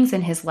been things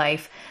in his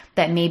life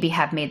that maybe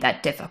have made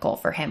that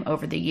difficult for him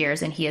over the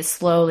years, and he is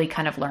slowly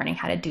kind of learning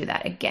how to do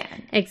that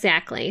again.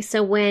 Exactly.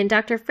 So when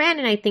Dr. Fran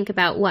and I think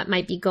about what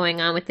might be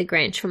going on with the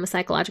Grinch from a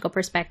psychological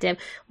perspective,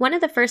 one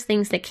of the first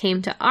things that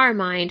came to our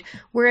mind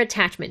were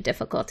attachment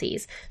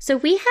difficulties. So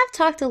we have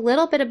talked a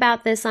little bit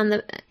about this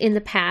in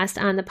the past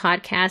on the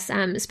podcast,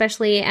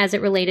 especially as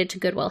it related to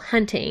Good Will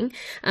Hunting.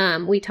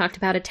 We talked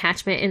about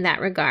attachment in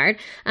that regard.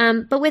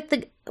 But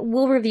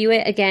we'll review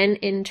it again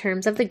in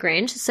terms of the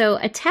Grinch. So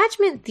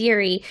attachment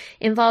theory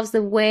involves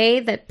the way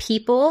that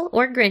people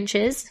or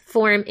Grinches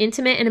form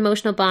intimate and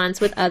emotional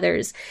bonds with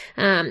others.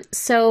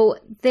 So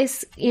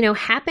this,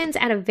 happens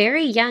at a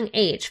very young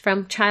age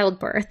from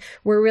childbirth.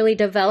 We're really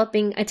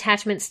developing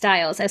attachment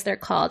styles, as they're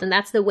called, and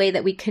that's the way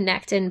that we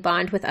connect and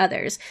bond with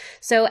others.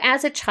 So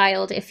as a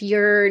child, if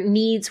your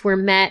needs were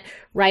met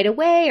right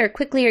away or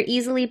quickly or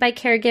easily by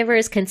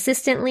caregivers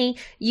consistently,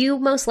 you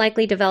most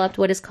likely developed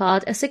what is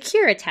called a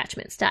secure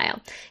attachment style.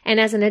 And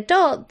as an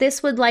adult,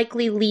 this would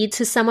likely lead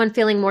to someone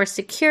feeling more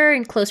secure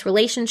in close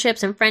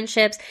relationships and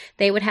friendships.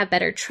 They would have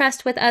better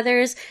trust with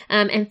others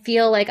and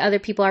feel like other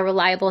people are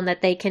reliable and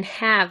that they can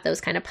have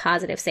those kind of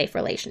positive, safe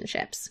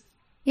relationships.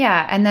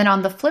 Yeah, and then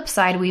on the flip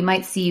side, we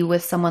might see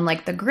with someone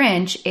like the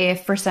Grinch,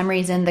 if for some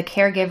reason the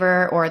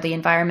caregiver or the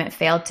environment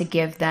failed to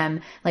give them,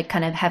 like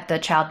kind of have the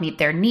child meet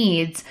their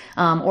needs,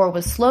 or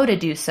was slow to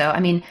do so. I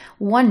mean,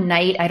 one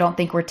night I don't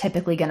think we're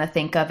typically going to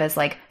think of as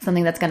like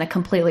something that's going to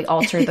completely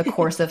alter the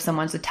course of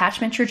someone's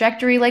attachment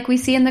trajectory like we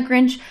see in the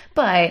Grinch,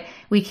 but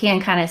we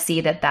can kind of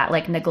see that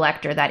like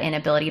neglect or that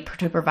inability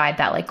to provide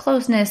that like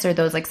closeness or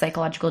those like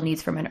psychological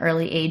needs from an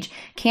early age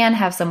can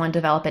have someone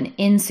develop an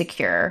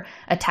insecure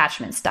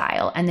attachment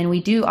style. And then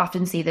we do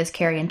often see this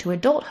carry into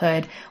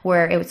adulthood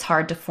where it's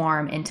hard to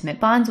form intimate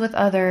bonds with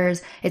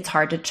others. It's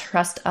hard to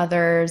trust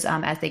others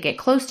as they get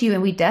close to you.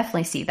 And we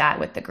definitely see that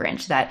with the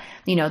Grinch, that,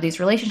 you know, these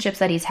relationships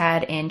that he's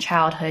had in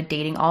childhood,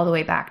 dating all the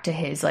way back to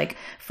his like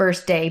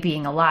first day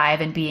being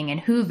alive and being in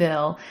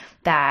Whoville,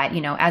 that,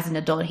 you know, as an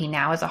adult, he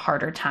now has a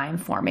harder time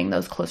forming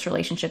those close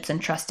relationships and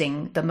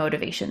trusting the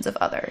motivations of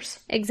others.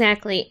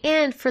 Exactly.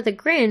 And for the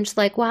Grinch,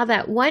 like while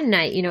that one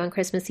night, you know, on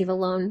Christmas Eve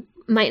alone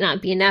might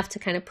not be enough to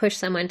kind of push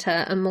someone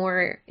to a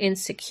more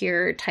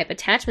insecure type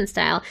attachment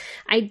style,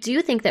 I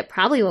do think that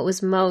probably what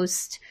was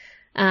most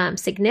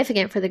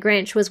significant for the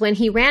Grinch was when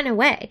he ran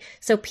away.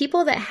 So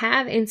people that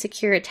have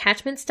insecure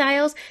attachment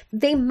styles,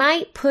 they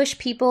might push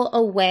people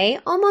away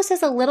almost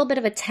as a little bit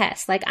of a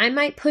test. Like, I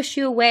might push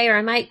you away, or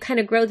I might kind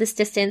of grow this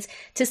distance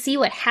to see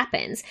what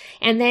happens.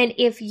 And then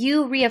if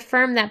you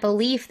reaffirm that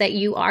belief that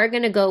you are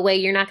going to go away,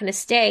 you're not going to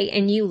stay,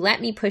 and you let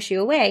me push you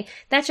away,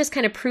 that's just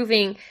kind of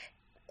proving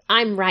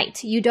I'm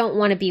right. You don't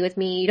want to be with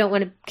me. You don't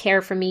want to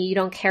care for me. You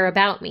don't care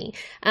about me.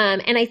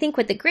 And I think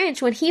with the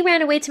Grinch, when he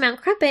ran away to Mount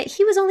Crumpet,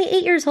 he was only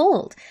 8 years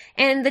old.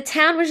 And the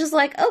town was just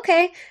like,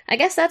 okay, I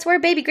guess that's where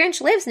baby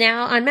Grinch lives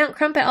now, on Mount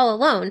Crumpet all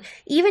alone.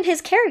 Even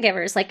his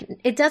caregivers, like,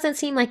 it doesn't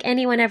seem like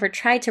anyone ever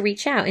tried to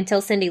reach out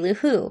until Cindy Lou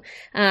Who.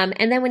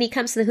 And then when he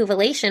comes to the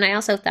Whovilation, I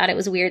also thought it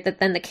was weird that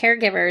then the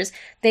caregivers,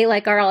 they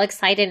like are all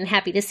excited and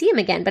happy to see him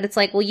again. But it's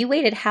like, well, you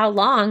waited how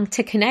long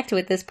to connect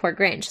with this poor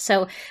Grinch?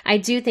 So I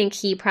do think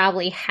he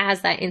probably has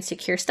that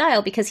insecure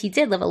style because he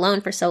did live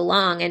alone for so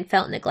long and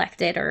felt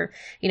neglected, or,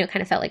 you know,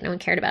 kind of felt like no one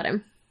cared about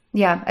him.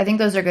 Yeah, I think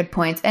those are good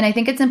points. And I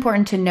think it's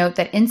important to note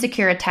that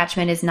insecure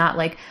attachment is not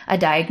like a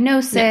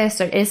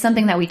diagnosis, or it is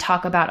something that we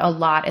talk about a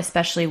lot,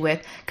 especially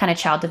with kind of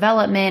child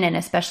development and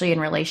especially in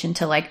relation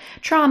to like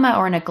trauma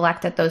or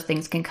neglect, that those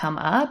things can come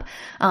up.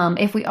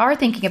 If we are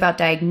thinking about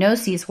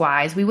diagnoses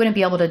wise, we wouldn't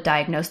be able to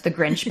diagnose the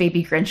Grinch,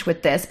 baby Grinch,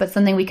 with this, but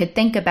something we could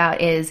think about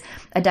is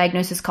a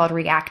diagnosis called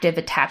reactive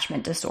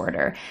attachment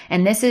disorder.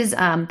 And this is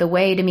the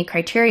way to meet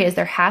criteria is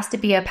there has to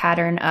be a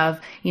pattern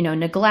of, you know,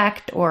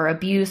 neglect or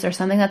abuse or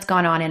something that's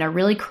gone on in a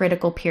really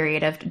critical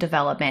period of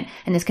development.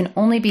 And this can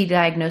only be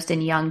diagnosed in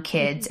young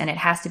kids. And it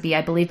has to be,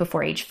 I believe,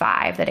 before age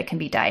 5 that it can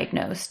be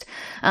diagnosed.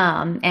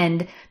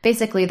 And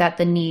basically that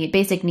the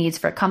basic needs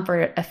for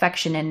comfort,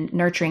 affection, and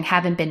nurturing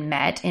haven't been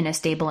met in a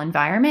stable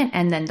environment.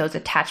 And then those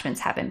attachments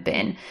haven't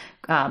been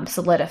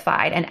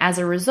solidified. And as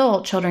a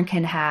result, children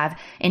can have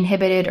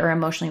inhibited or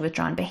emotionally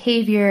withdrawn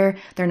behavior.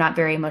 They're not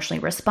very emotionally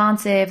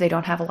responsive. They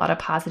don't have a lot of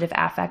positive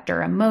affect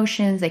or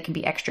emotions. They can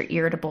be extra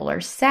irritable or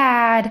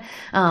sad.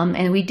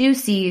 And we do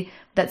see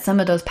that some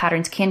of those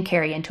patterns can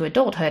carry into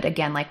adulthood.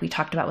 Again, like we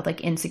talked about with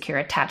like insecure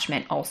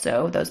attachment,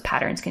 also those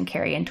patterns can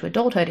carry into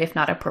adulthood if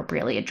not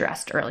appropriately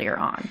addressed earlier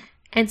on.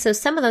 And so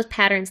some of those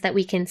patterns that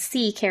we can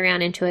see carry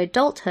on into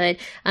adulthood,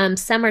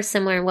 some are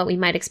similar in what we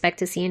might expect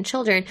to see in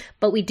children,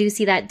 but we do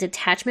see that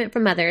detachment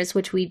from others,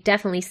 which we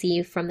definitely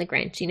see from the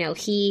Grinch. You know,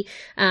 he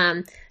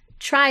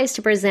tries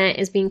to present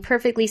as being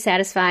perfectly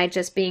satisfied,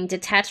 just being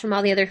detached from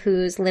all the other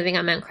Who's, living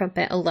on Mount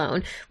Crumpet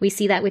alone. We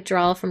see that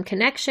withdrawal from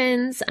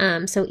connections.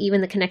 So even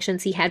the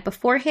connections he had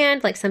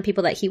beforehand, like some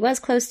people that he was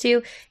close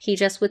to, he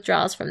just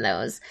withdraws from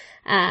those.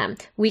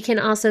 We can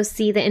also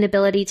see the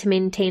inability to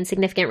maintain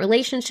significant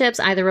relationships,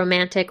 either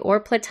romantic or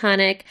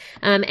platonic,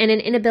 and an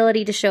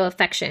inability to show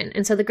affection.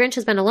 And so the Grinch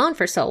has been alone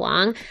for so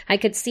long, I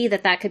could see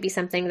that that could be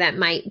something that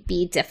might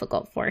be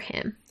difficult for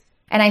him.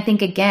 And I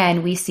think,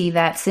 again, we see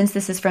that since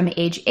this is from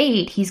age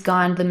 8, he's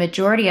gone the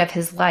majority of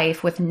his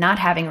life with not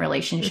having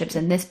relationships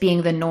and this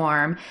being the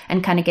norm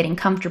and kind of getting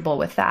comfortable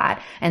with that.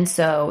 And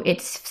so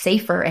it's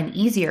safer and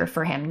easier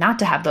for him not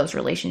to have those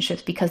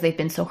relationships because they've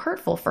been so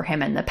hurtful for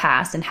him in the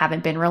past and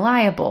haven't been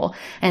reliable.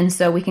 And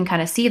so we can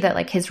kind of see that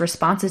like his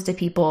responses to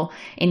people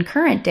in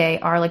current day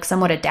are like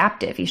somewhat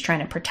adaptive. He's trying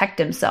to protect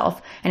himself.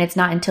 And it's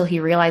not until he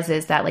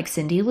realizes that like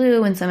Cindy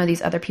Lou and some of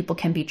these other people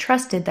can be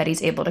trusted that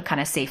he's able to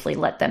kind of safely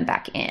let them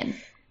back in.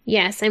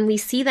 Yes, and we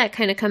see that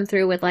kind of come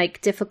through with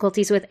like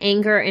difficulties with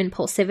anger and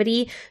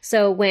impulsivity.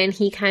 So when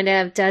he kind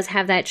of does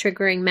have that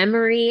triggering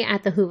memory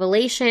at the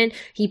Whovilation,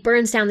 he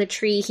burns down the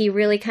tree. He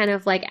really kind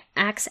of like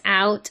acts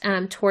out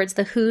towards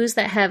the Who's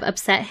that have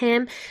upset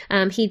him.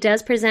 He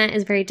does present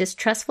as very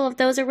distrustful of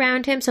those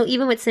around him. So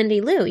even with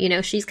Cindy Lou, you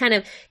know, she's kind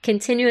of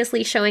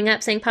continuously showing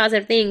up, saying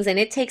positive things, and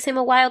it takes him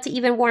a while to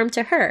even warm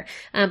to her.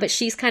 But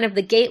she's kind of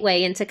the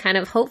gateway into kind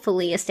of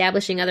hopefully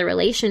establishing other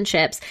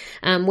relationships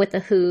with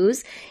the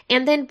Who's.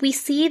 And then And we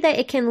see that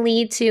it can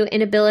lead to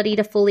inability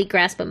to fully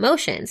grasp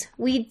emotions.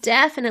 We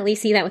definitely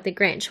see that with the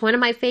Grinch. One of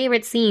my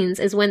favorite scenes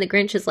is when the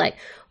Grinch is like,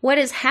 what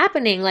is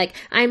happening? Like,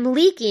 I'm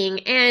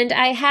leaking and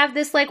I have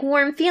this like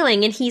warm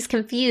feeling, and he's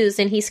confused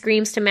and he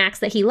screams to Max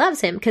that he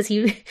loves him because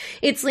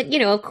it's like,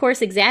 of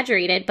course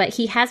exaggerated, but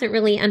he hasn't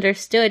really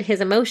understood his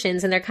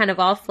emotions and they're kind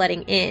of all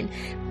flooding in.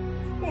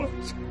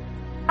 What's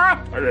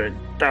happening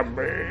to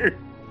me?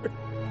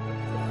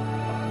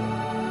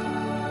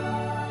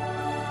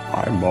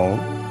 I'm all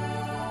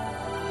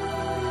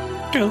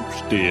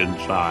toasty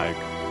inside.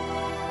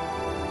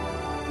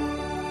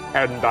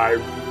 And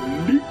I'm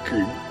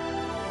leaking.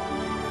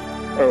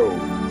 Oh,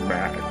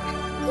 Max.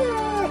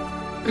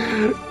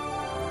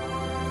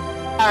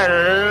 I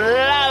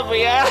love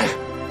you.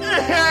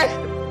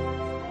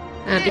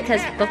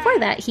 Because before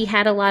that, he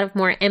had a lot of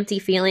more empty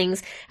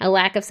feelings, a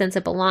lack of sense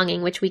of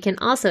belonging, which we can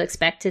also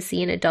expect to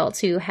see in adults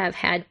who have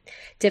had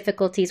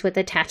difficulties with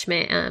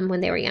attachment when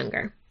they were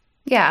younger.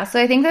 Yeah,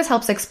 so I think this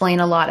helps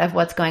explain a lot of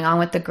what's going on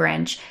with the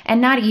Grinch,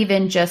 and not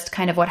even just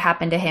kind of what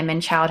happened to him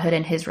in childhood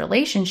and his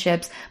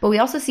relationships, but we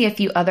also see a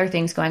few other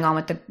things going on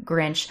with the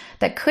Grinch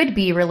that could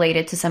be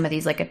related to some of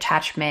these like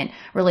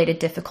attachment-related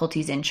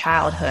difficulties in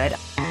childhood.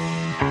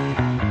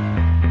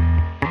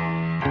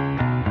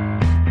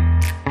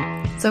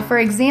 So for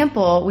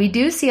example, we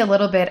do see a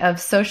little bit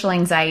of social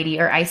anxiety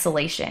or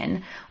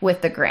isolation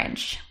with the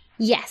Grinch.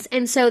 Yes.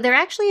 And so there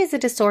actually is a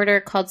disorder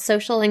called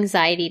social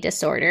anxiety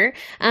disorder.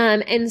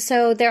 And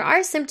so there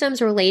are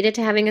symptoms related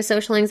to having a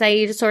social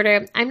anxiety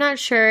disorder. I'm not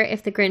sure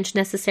if the Grinch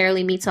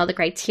necessarily meets all the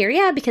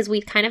criteria because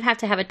we kind of have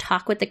to have a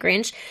talk with the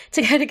Grinch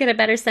to kind of get a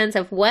better sense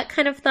of what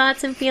kind of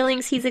thoughts and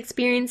feelings he's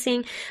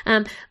experiencing.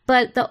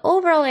 But the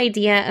overall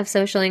idea of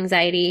social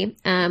anxiety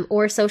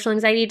or social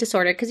anxiety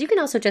disorder, because you can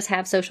also just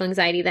have social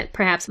anxiety that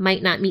perhaps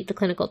might not meet the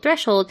clinical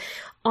threshold,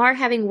 are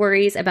having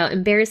worries about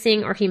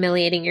embarrassing or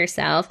humiliating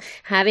yourself,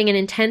 having an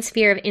intense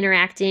fear of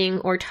interacting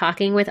or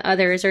talking with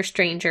others or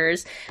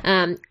strangers,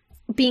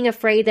 being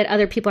afraid that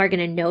other people are going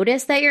to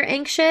notice that you're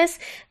anxious.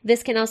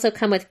 This can also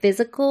come with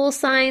physical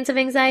signs of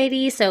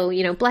anxiety. So,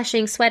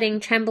 blushing, sweating,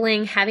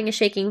 trembling, having a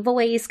shaking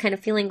voice, kind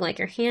of feeling like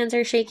your hands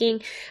are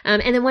shaking.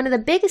 And then one of the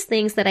biggest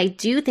things that I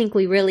do think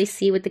we really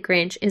see with the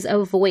Grinch is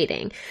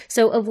avoiding.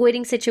 So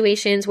avoiding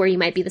situations where you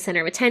might be the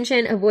center of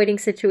attention, avoiding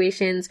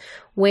situations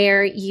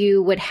where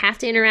you would have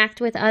to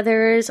interact with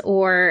others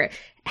or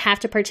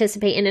have to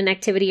participate in an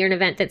activity or an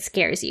event that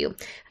scares you.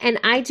 And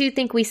I do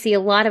think we see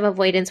a lot of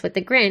avoidance with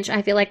the Grinch.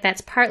 I feel like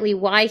that's partly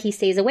why he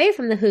stays away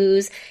from the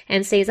Who's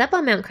and stays up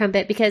on Mount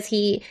Crumpet, because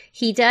he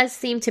does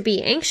seem to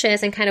be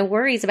anxious and kind of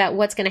worries about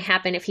what's going to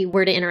happen if he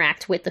were to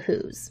interact with the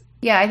Who's.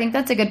 Yeah, I think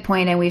that's a good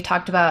point. And we've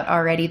talked about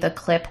already the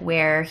clip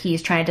where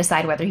he's trying to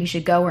decide whether he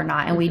should go or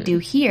not. And we do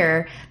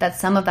hear that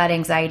some of that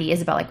anxiety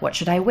is about like, what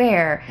should I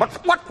wear?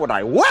 What would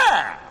I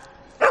wear?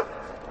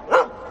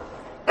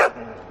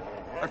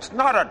 It's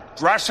not a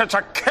dress, it's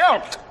a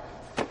kilt!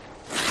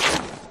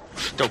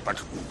 Stupid.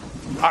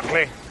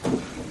 Ugly.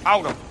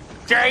 Out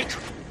of date.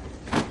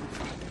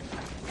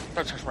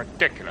 This is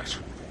ridiculous.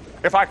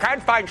 If I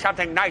can't find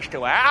something nice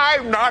to wear,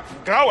 I'm not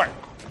going.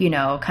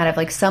 Kind of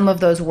like some of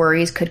those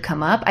worries could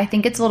come up. I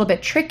think it's a little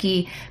bit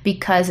tricky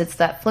because it's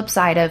that flip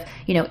side of,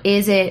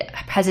 is it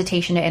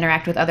hesitation to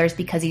interact with others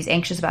because he's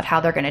anxious about how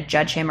they're going to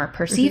judge him or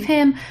perceive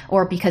him,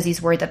 or because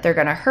he's worried that they're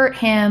going to hurt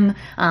him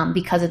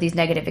because of these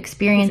negative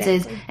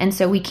experiences. Exactly. And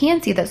so we can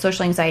see that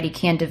social anxiety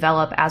can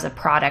develop as a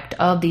product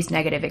of these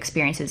negative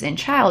experiences in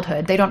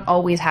childhood. They don't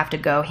always have to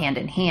go hand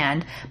in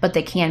hand, but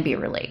they can be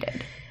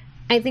related.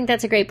 I think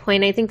that's a great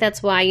point. I think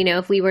that's why,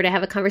 if we were to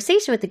have a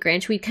conversation with the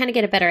Grinch, we'd kind of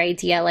get a better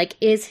idea. Like,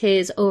 is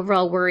his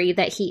overall worry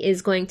that he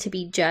is going to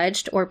be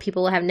judged or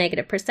people will have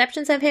negative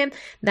perceptions of him?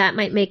 That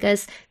might make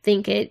us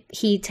think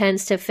he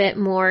tends to fit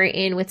more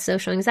in with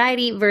social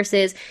anxiety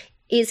versus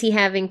is he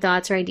having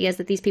thoughts or ideas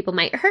that these people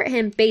might hurt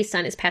him based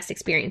on his past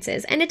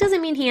experiences? And it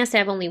doesn't mean he has to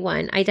have only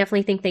one. I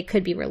definitely think they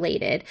could be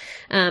related.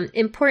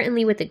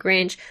 Importantly, with the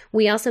Grinch,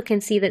 we also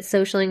can see that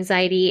social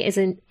anxiety is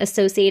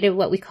associated with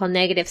what we call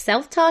negative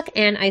self-talk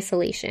and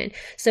isolation.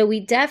 So we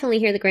definitely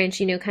hear the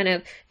Grinch, kind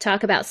of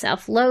talk about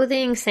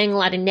self-loathing, saying a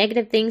lot of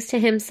negative things to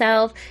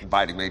himself.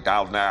 Inviting me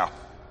down there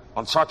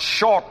on such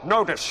short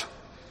notice.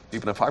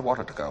 Even if I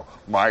wanted to go,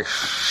 my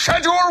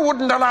schedule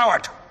wouldn't allow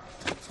it.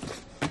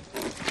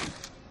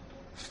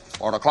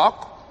 4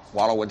 o'clock,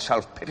 wallow in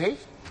self-pity.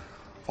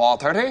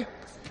 4:30,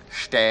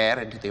 stare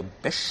into the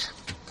abyss.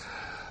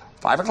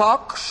 5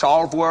 o'clock,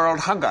 solve world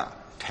hunger.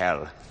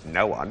 Tell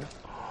no one.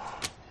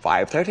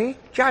 5:30,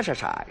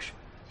 jazzercise.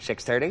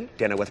 6:30,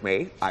 dinner with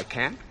me. I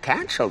can't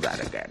cancel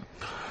that again.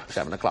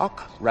 7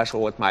 o'clock,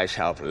 wrestle with my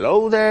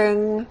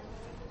self-loathing.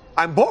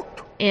 I'm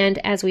booked. And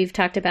as we've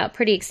talked about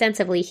pretty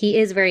extensively, he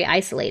is very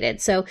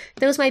isolated. So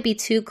those might be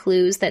 2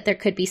 clues that there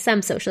could be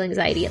some social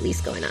anxiety at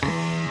least going on.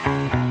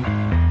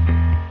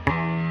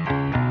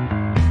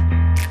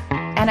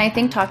 And I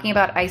think talking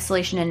about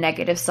isolation and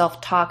negative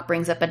self-talk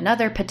brings up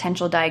another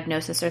potential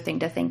diagnosis or thing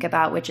to think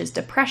about, which is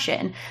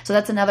depression. So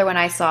that's another one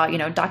I saw.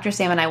 Dr.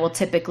 Sam and I will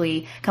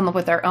typically come up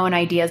with our own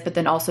ideas, but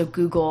then also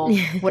Google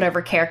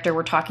whatever character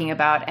we're talking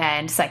about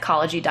and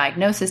psychology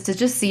diagnosis to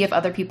just see if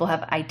other people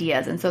have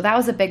ideas. And so that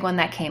was a big one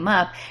that came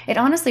up. It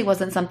honestly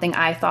wasn't something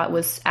I thought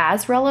was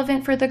as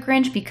relevant for the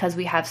Grinch because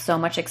we have so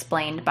much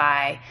explained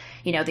by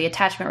the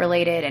attachment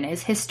related and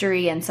his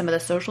history and some of the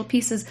social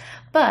pieces.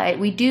 But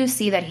we do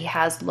see that he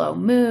has low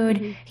mood.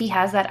 Mm-hmm. He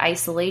has that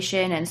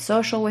isolation and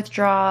social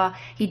withdrawal.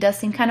 He does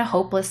seem kind of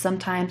hopeless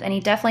sometimes. And he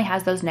definitely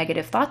has those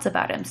negative thoughts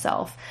about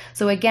himself.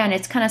 So again,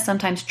 it's kind of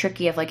sometimes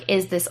tricky of like,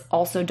 is this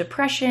also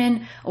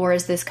depression? Or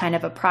is this kind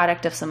of a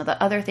product of some of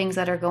the other things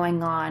that are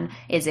going on?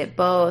 Is it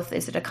both?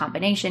 Is it a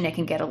combination? It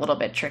can get a little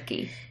bit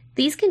tricky.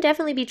 These can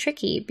definitely be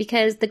tricky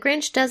because the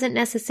Grinch doesn't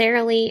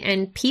necessarily,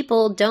 and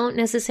people don't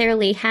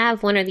necessarily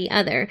have one or the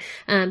other.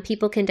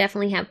 People can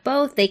definitely have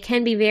both. They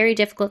can be very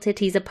difficult to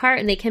tease apart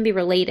and they can be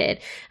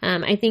related.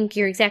 I think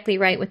you're exactly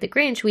right with the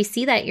Grinch. We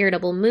see that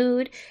irritable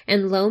mood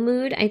and low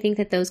mood. I think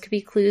that those could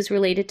be clues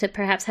related to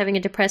perhaps having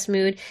a depressed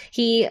mood.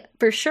 He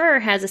for sure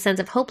has a sense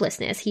of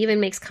hopelessness. He even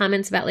makes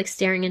comments about like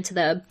staring into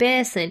the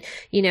abyss and,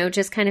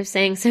 just kind of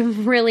saying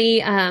some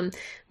really,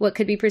 what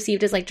could be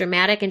perceived as like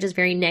dramatic and just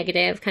very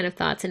negative kind of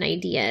thoughts and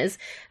ideas.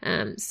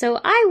 So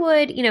I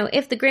would,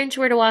 if the Grinch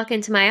were to walk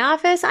into my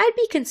office, I'd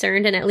be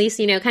concerned and at least,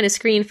 kind of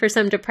screen for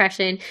some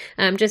depression,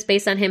 just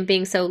based on him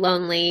being so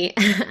lonely,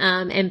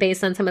 and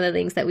based on some of the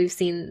things that we've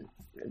seen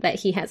that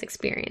he has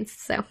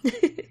experienced. So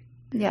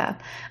Yeah.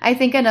 I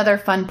think another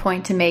fun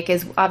point to make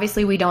is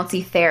obviously we don't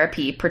see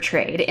therapy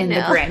portrayed in The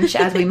Grinch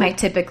as we might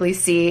typically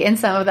see in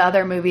some of the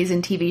other movies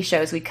and TV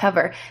shows we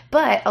cover.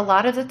 But a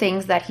lot of the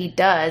things that he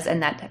does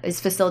and that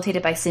is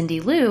facilitated by Cindy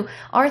Lou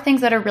are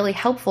things that are really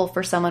helpful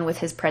for someone with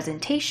his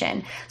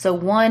presentation. So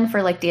one,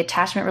 for like the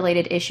attachment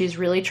related issues,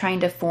 really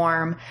trying to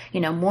form,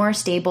 more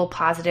stable,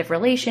 positive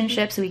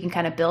relationships so we can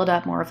kind of build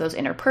up more of those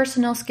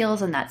interpersonal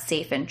skills and that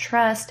safe and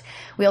trust.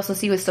 We also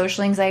see with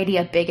social anxiety,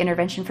 a big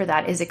intervention for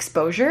that is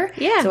exposure.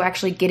 Yeah. So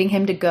actually getting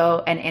him to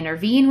go and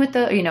intervene with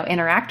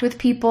interact with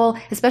people,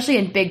 especially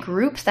in big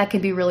groups, that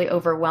can be really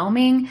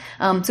overwhelming.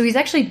 So he's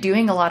actually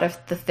doing a lot of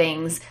the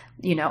things,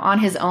 on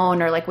his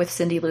own or like with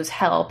Cindy Lou's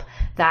help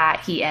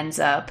that he ends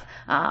up,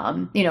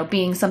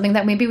 being something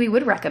that maybe we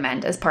would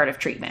recommend as part of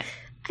treatment.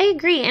 I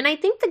agree. And I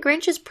think the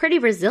Grinch is pretty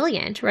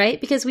resilient,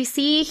 right? Because we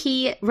see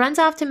he runs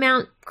off to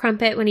Mount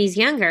Crumpet when he's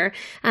younger.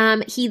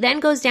 He then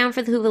goes down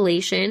for the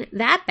Whovilation.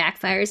 That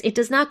backfires. It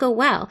does not go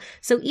well.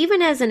 So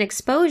even as an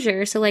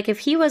exposure, so like if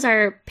he was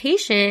our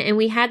patient and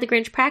we had the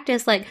Grinch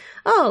practice like,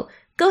 oh,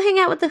 go hang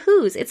out with the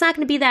Who's, it's not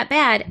going to be that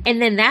bad.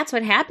 And then that's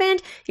what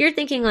happened. You're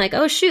thinking like,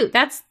 oh shoot,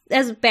 that's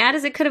as bad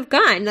as it could have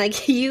gone.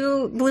 Like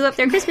you blew up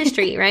their Christmas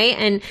tree, right?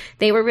 And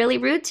they were really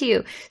rude to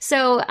you.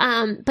 So,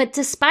 but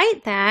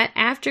despite that,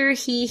 after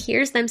he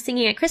hears them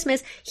singing at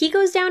Christmas, he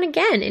goes down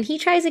again and he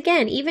tries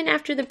again, even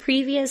after the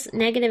previous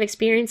negative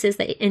experiences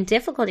and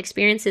difficult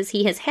experiences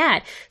he has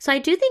had. So I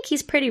do think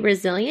he's pretty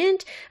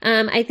resilient.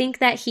 I think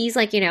that he's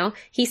like,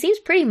 he seems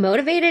pretty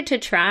motivated to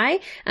try.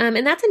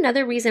 And that's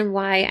another reason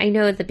why I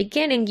know at the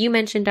beginning you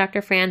mentioned,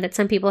 Dr. Fran, that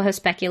some people have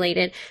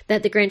speculated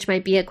that the Grinch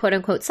might be a quote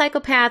unquote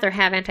psychopath or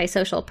have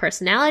antisocial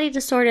personality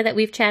disorder that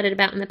we've chatted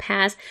about in the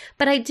past.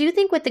 But I do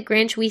think with the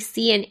Grinch, we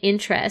see an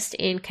interest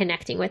in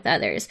connecting with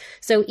others.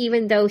 So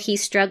even though he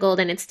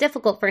struggled and it's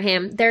difficult for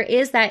him, there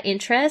is that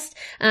interest.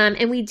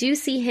 And we do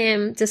see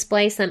him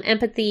display some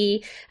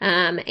empathy,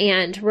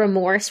 and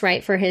remorse,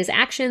 right, for his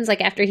actions.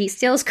 Like after he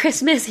steals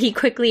Christmas, he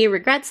quickly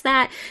regrets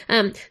that.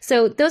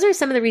 So those are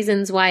some of the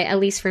reasons why, at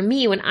least for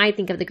me, when I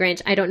think of the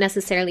Grinch, I don't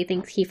necessarily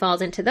think he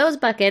falls into those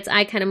buckets.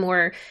 I kind of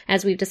more,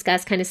 as we've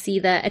discussed, kind of see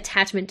the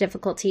attachment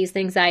difficulties, the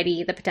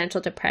anxiety, the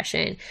potential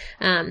depression.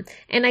 And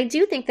I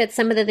do think that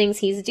some of the things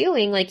he's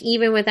doing, like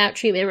even without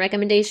treatment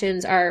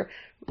recommendations, are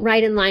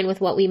right in line with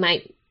what we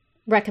might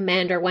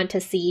recommend or want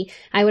to see.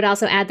 I would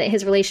also add that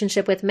his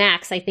relationship with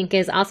Max, I think,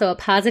 is also a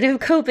positive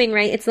coping,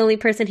 right? It's the only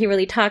person he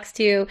really talks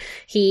to.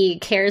 He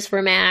cares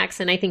for Max.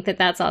 And I think that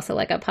that's also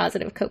like a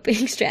positive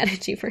coping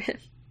strategy for him.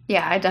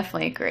 Yeah, I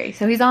definitely agree.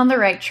 So he's on the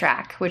right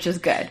track, which is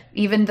good,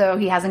 even though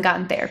he hasn't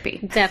gotten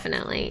therapy.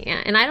 Definitely.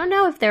 Yeah. And I don't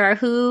know if there are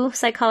Who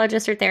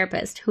psychologists or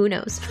therapists. Who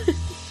knows?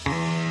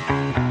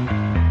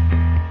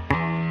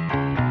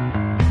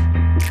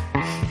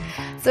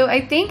 So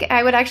I think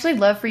I would actually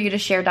love for you to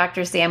share,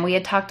 Dr. Sam. We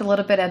had talked a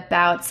little bit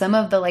about some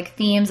of the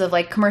themes of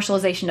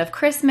commercialization of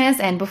Christmas.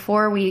 And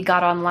before we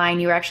got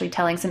online, you were actually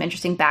telling some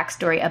interesting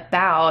backstory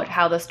about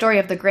how the story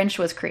of the Grinch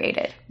was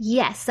created.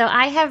 Yes. So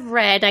I have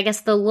read, I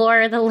guess, the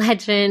lore, the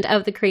legend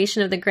of the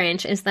creation of the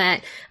Grinch is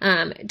that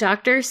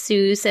Dr.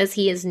 Seuss, as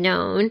he is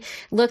known,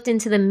 looked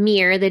into the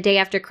mirror the day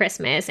after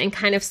Christmas and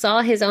kind of saw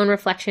his own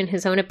reflection,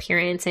 his own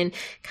appearance, and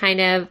kind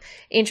of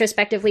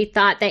introspectively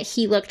thought that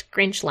he looked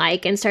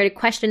Grinch-like and started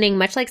questioning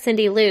much much like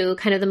Cindy Lou,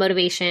 kind of the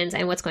motivations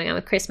and what's going on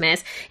with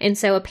Christmas. And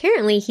so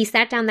apparently he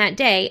sat down that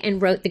day and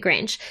wrote The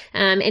Grinch.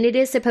 And it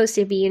is supposed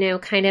to be, you know,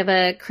 kind of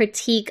a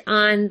critique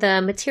on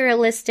the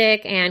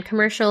materialistic and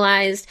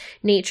commercialized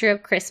nature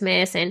of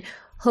Christmas, and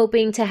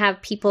hoping to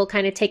have people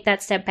kind of take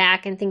that step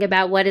back and think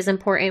about what is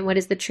important, what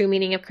is the true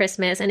meaning of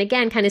Christmas. And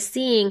again, kind of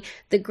seeing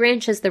the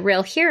Grinch as the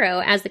real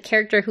hero, as the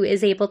character who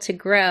is able to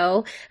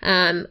grow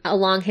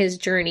along his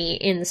journey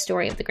in the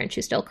story of The Grinch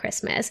Who Stole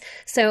Christmas.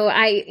 So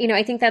I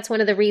think that's one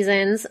of the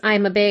reasons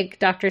I'm a big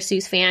Dr.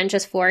 Seuss fan,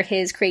 just for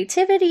his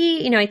creativity.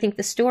 You know, I think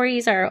the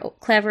stories are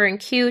clever and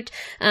cute,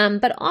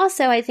 but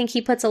also I think he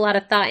puts a lot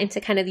of thought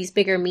into kind of these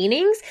bigger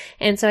meanings.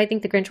 And so I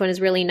think the Grinch one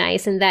is really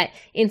nice, and that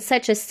in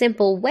such a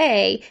simple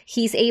way,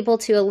 he's able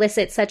to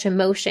elicit such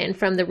emotion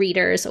from the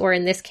readers, or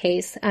in this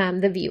case,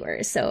 the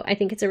viewers. So I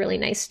think it's a really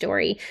nice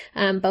story,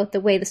 both the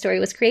way the story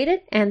was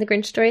created and the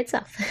Grinch story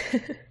itself.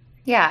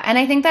 Yeah, and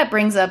I think that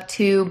brings up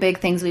two big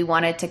things we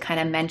wanted to kind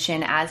of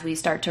mention as we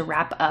start to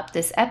wrap up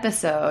this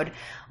episode.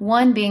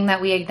 One being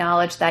that we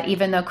acknowledge that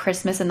even though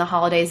Christmas and the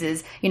holidays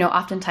is, you know,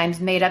 oftentimes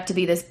made up to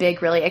be this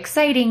big, really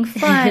exciting,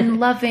 fun,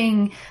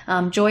 loving,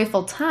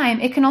 joyful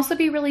time, it can also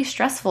be really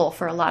stressful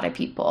for a lot of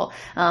people.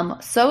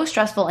 So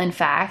stressful, in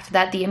fact,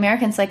 that the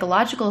American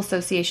Psychological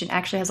Association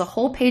actually has a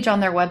whole page on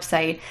their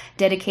website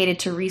dedicated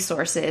to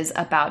resources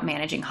about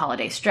managing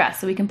holiday stress.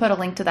 So we can put a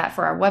link to that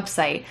for our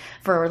website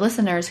for our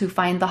listeners who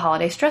find the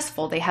holiday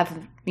stressful. They have,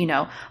 you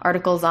know,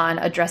 articles on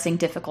addressing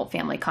difficult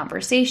family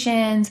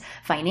conversations,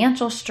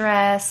 financial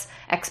stress,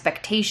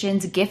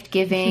 expectations, gift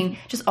giving,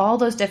 just all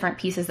those different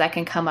pieces that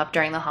can come up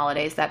during the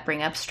holidays that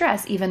bring up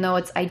stress, even though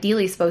it's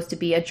ideally supposed to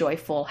be a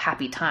joyful,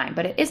 happy time,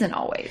 but it isn't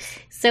always.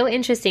 So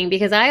interesting,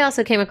 because I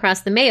also came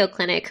across the Mayo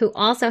Clinic, who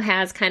also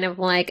has kind of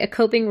like a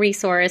coping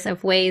resource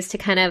of ways to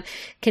kind of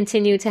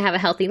continue to have a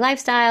healthy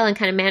lifestyle and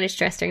kind of manage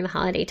stress during the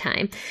holiday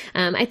time.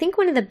 I think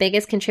one of the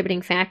biggest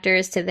contributing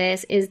factors to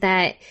this is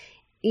that,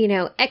 you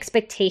know,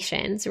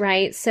 expectations,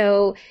 right?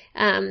 So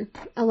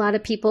a lot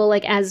of people,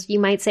 like, as you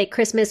might say,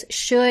 Christmas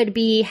should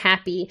be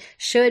happy,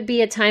 should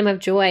be a time of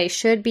joy,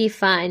 should be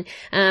fun.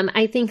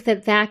 I think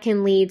that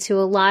can lead to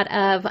a lot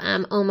of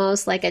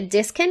almost like a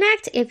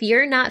disconnect if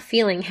you're not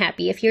feeling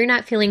happy, if you're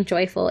not feeling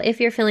joyful, if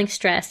you're feeling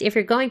stressed, if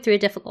you're going through a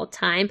difficult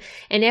time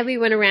and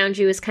everyone around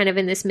you is kind of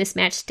in this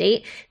mismatched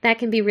state. That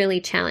can be really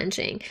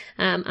challenging.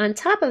 On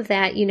top of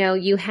that, you know,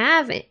 you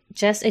have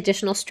just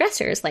additional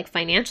stressors like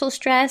financial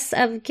stress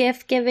of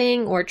gift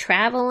giving or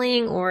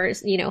traveling or,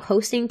 you know,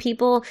 hosting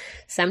people,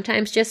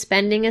 sometimes just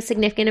spending a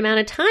significant amount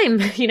of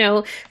time, you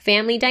know,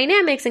 family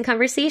dynamics and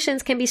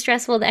conversations can be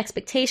stressful, the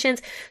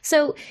expectations.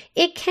 So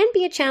it can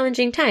be a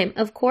challenging time.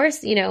 Of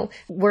course, you know,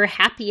 we're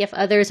happy if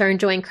others are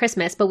enjoying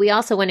Christmas, but we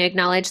also want to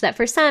acknowledge that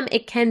for some,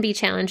 it can be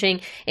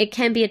challenging. It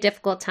can be a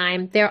difficult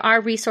time. There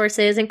are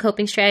resources and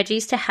coping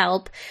strategies to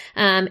help.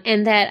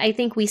 And that I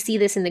think we see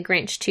this in the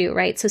Grinch too,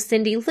 right? So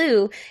Cindy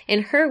Lou,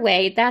 in her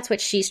way, that's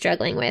what she's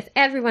struggling with.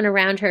 Everyone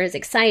around her is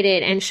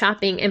excited and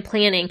shopping and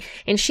planning,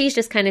 and she's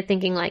just kind of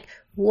thinking like,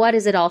 what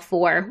is it all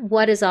for?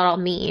 What does it all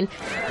mean?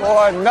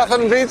 Boy,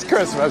 nothing beats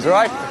Christmas,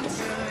 right?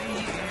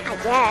 I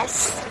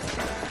guess.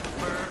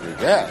 You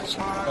guess?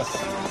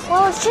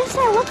 Well, it's just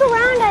I look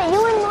around at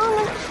you and Mom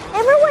and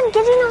everyone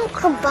getting all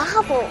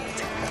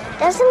kabobbled.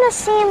 Doesn't it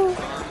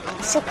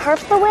seem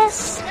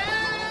superfluous?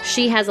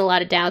 She has a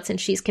lot of doubts and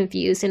she's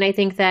confused, and I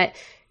think that,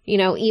 you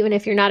know, even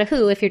if you're not a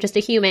who, if you're just a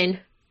human,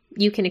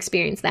 you can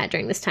experience that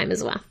during this time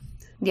as well.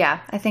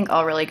 Yeah, I think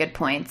all really good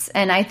points.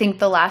 And I think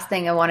the last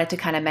thing I wanted to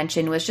kind of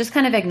mention was just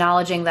kind of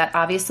acknowledging that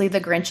obviously the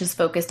Grinch is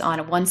focused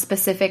on one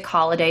specific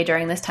holiday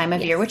during this time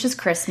of year, which is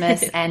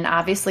Christmas. And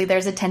obviously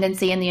there's a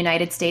tendency in the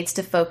United States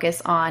to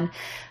focus on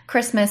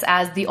Christmas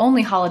as the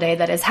only holiday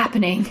that is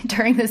happening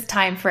during this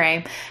time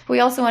frame. We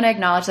also want to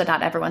acknowledge that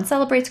not everyone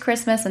celebrates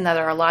Christmas and that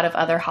there are a lot of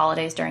other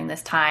holidays during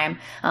this time.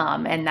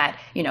 And that,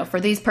 you know, for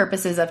these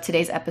purposes of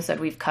today's episode,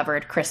 we've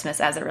covered Christmas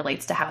as it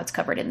relates to how it's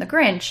covered in The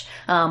Grinch.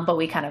 But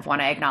we kind of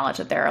want to acknowledge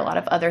that there are a lot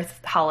of other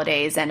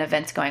holidays and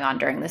events going on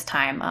during this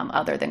time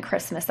other than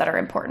Christmas that are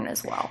important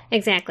as well.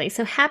 Exactly.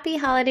 So happy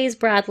holidays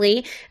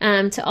broadly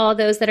to all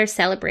those that are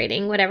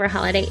celebrating whatever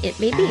holiday it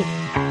may be.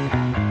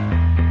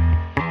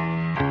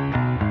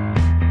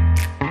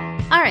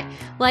 All right.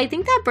 Well, I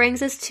think that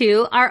brings us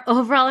to our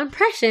overall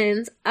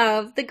impressions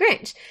of The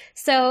Grinch.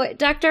 So,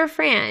 Dr.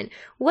 Fran,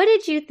 what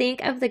did you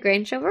think of The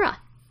Grinch overall?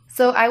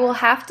 So I will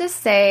have to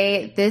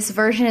say this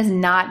version is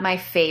not my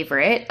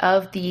favorite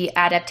of the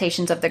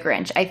adaptations of The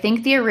Grinch. I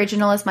think the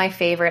original is my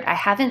favorite. I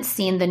haven't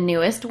seen the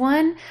newest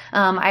one.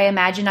 I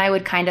imagine I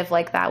would kind of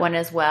like that one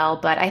as well,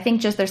 but I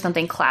think just there's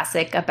something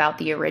classic about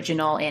the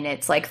original in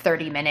its like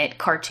 30-minute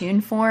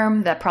cartoon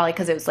form, that probably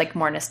because it was like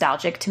more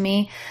nostalgic to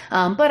me.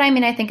 But I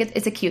mean, I think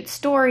it's a cute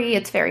story.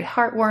 It's very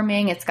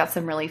heartwarming. It's got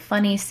some really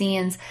funny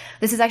scenes.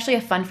 This is actually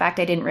a fun fact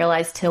I didn't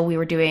realize till we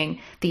were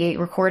doing the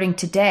recording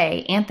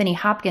today. Anthony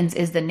Hopkins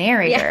is the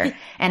narrator, yeah.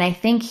 And I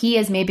think he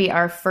is maybe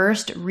our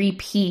first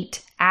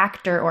repeat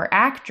actor or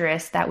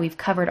actress that we've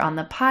covered on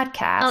the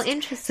podcast. Oh,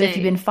 interesting. So if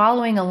you've been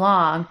following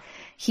along,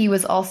 he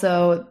was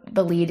also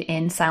the lead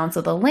in Silence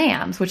of the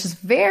Lambs, which is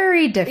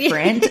very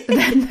different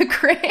than The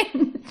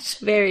Grinch.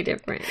 Very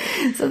different.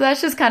 So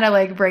that's just kind of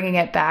like bringing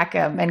it back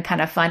and kind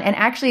of fun. And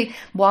actually,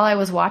 while I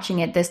was watching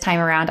it this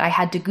time around, I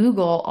had to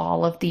Google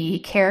all of the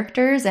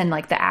characters and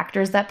like the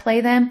actors that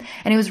play them.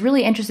 And it was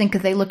really interesting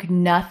because they look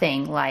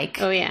nothing like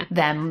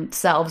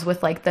themselves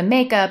with like the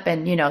makeup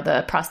and, you know,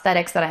 the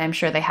prosthetics that I am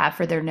sure they have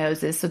for their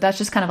noses. So that's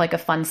just kind of like a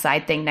fun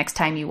side thing next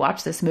time you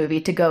watch this movie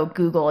to go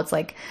Google. It's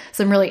like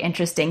some really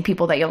interesting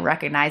people that you'll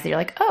recognize that you're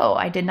like, oh,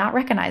 I did not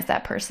recognize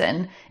that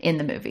person in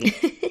the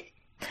movie.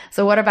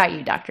 So what about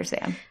you, Dr.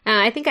 Sam?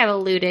 I think I've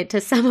alluded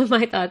to some of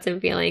my thoughts and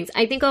feelings.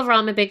 I think overall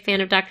I'm a big fan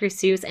of Dr.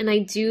 Seuss, and I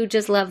do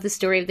just love the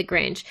story of the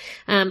Grinch.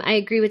 I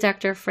agree with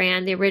Dr.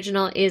 Fran. The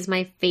original is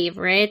my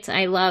favorite.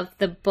 I love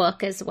the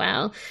book as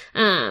well,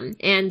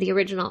 and the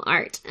original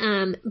art.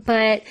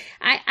 But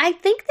I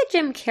think the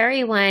Jim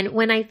Carrey one,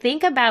 when I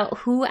think about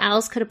who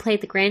else could have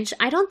played the Grinch,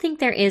 I don't think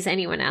there is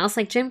anyone else.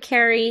 Like, Jim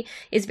Carrey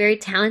is very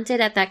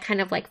talented at that kind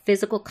of like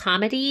physical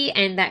comedy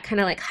and that kind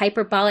of like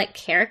hyperbolic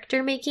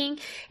character making.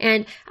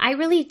 And I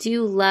really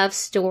do love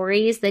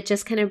stories that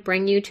just kind of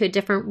bring you to a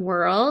different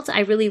world. I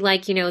really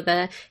like, you know,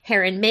 the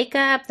hair and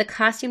makeup, the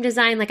costume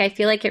design. Like, I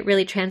feel like it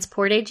really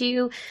transported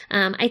you.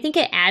 I think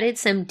it added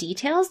some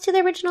details to the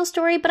original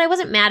story, but I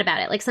wasn't mad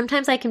about it. Like,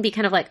 sometimes I can be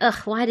kind of like, ugh,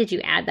 why did you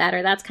add that?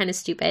 Or that's kind of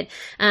stupid.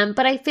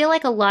 But I feel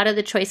like a lot of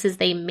the choices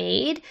they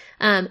made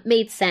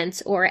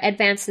sense or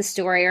advanced the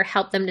story or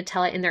helped them to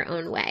tell it in their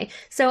own way.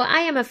 So I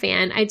am a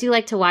fan. I do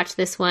like to watch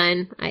this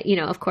one. You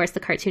know, of course, the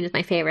cartoon is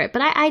my favorite,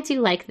 but I do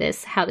like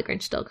this How the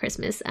Grinch Stole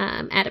Christmas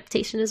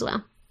adaptation as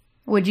well.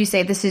 Would you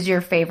say this is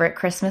your favorite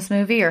Christmas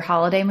movie or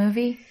holiday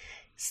movie?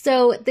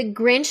 So The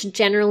Grinch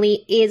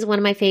generally is one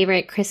of my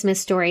favorite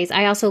Christmas stories.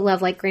 I also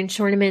love like Grinch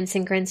ornaments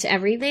and Grinch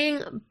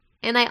everything.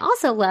 And I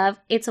also love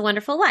It's a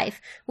Wonderful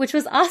Life, which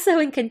was also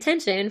in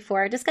contention for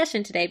our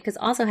discussion today because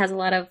it also has a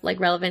lot of like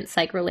relevant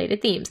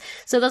psych-related themes.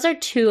 So those are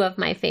two of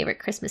my favorite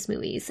Christmas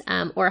movies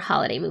or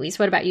holiday movies.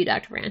 What about you,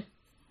 Dr. Fran?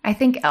 I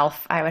think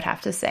Elf, I would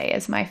have to say,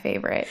 is my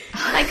favorite.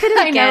 I could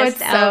have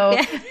guessed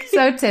Elf.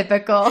 So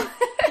typical.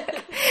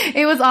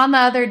 It was on the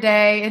other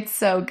day. It's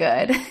so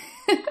good.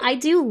 I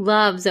do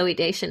love Zooey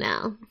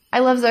Deschanel. I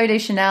love Zooey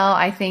Deschanel.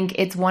 I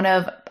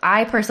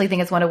personally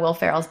think it's one of Will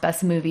Ferrell's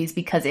best movies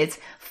because it's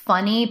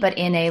funny, but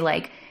in a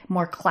like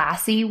more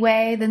classy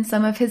way than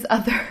some of his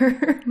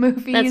other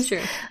movies. That's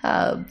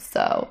true.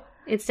 So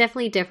it's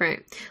definitely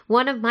different.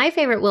 One of my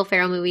favorite Will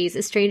Ferrell movies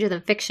is Stranger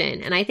Than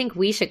Fiction, and I think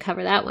we should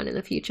cover that one in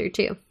the future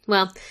too.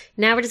 Well,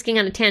 now we're just getting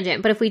on a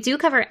tangent, but if we do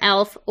cover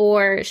Elf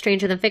or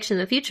Stranger Than Fiction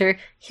in the future,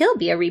 he'll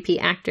be a repeat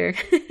actor.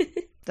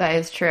 That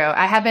is true.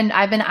 I've been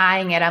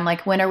eyeing it. I'm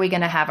like, when are we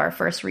going to have our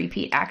first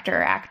repeat actor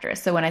or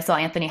actress? So when I saw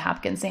Anthony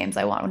Hopkins' name,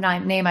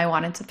 I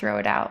wanted to throw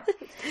it out.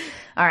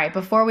 All right,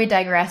 before we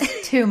digress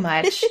too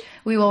much,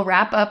 we will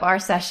wrap up our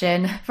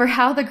session for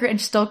How the Grinch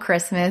Stole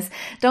Christmas.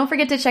 Don't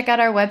forget to check out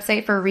our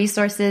website for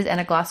resources and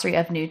a glossary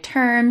of new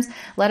terms.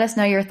 Let us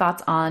know your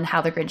thoughts on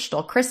How the Grinch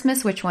Stole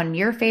Christmas, which one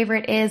your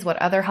favorite is,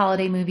 what other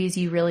holiday movies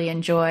you really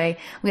enjoy.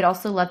 We'd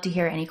also love to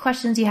hear any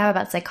questions you have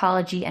about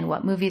psychology and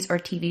what movies or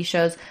TV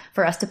shows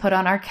for us to put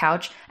on our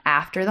couch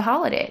after the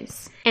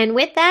holidays. And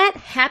with that,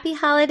 happy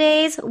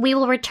holidays. We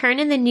will return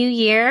in the new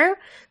year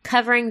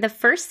covering the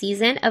first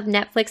season of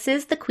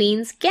Netflix's The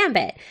Queen's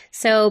Gambit.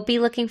 So be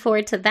looking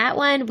forward to that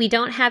one. We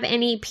don't have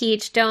any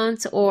PH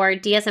Don'ts or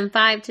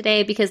DSM-5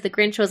 today because The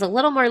Grinch was a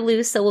little more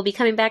loose, so we'll be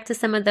coming back to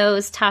some of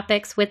those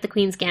topics with The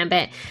Queen's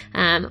Gambit.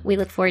 We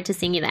look forward to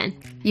seeing you then.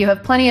 You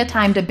have plenty of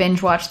time to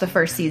binge watch the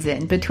first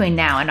season between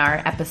now and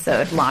our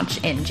episode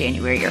launch in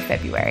January or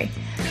February.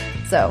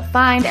 So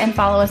find and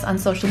follow us on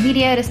social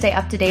media to stay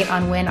up to date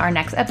on when our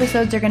next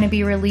episodes are going to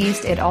be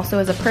released. It also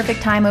is a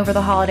perfect time over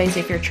the holidays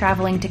if you're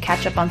traveling to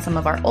catch up on some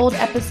of our old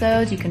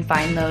episodes. You can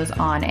find those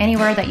on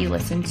anywhere that you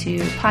listen to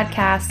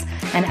podcasts.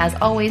 And as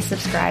always,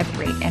 subscribe,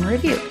 rate, and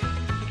review.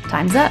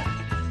 Time's up.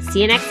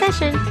 See you next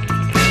session.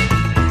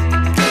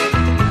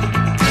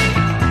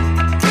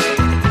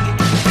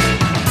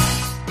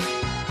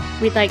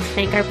 We'd like to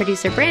thank our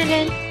producer,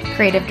 Brandon,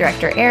 creative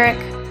director, Eric,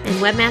 and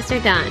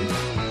webmaster, Don.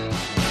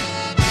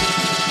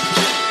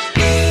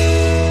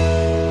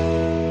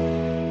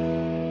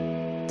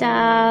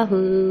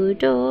 Dahoo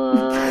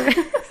door.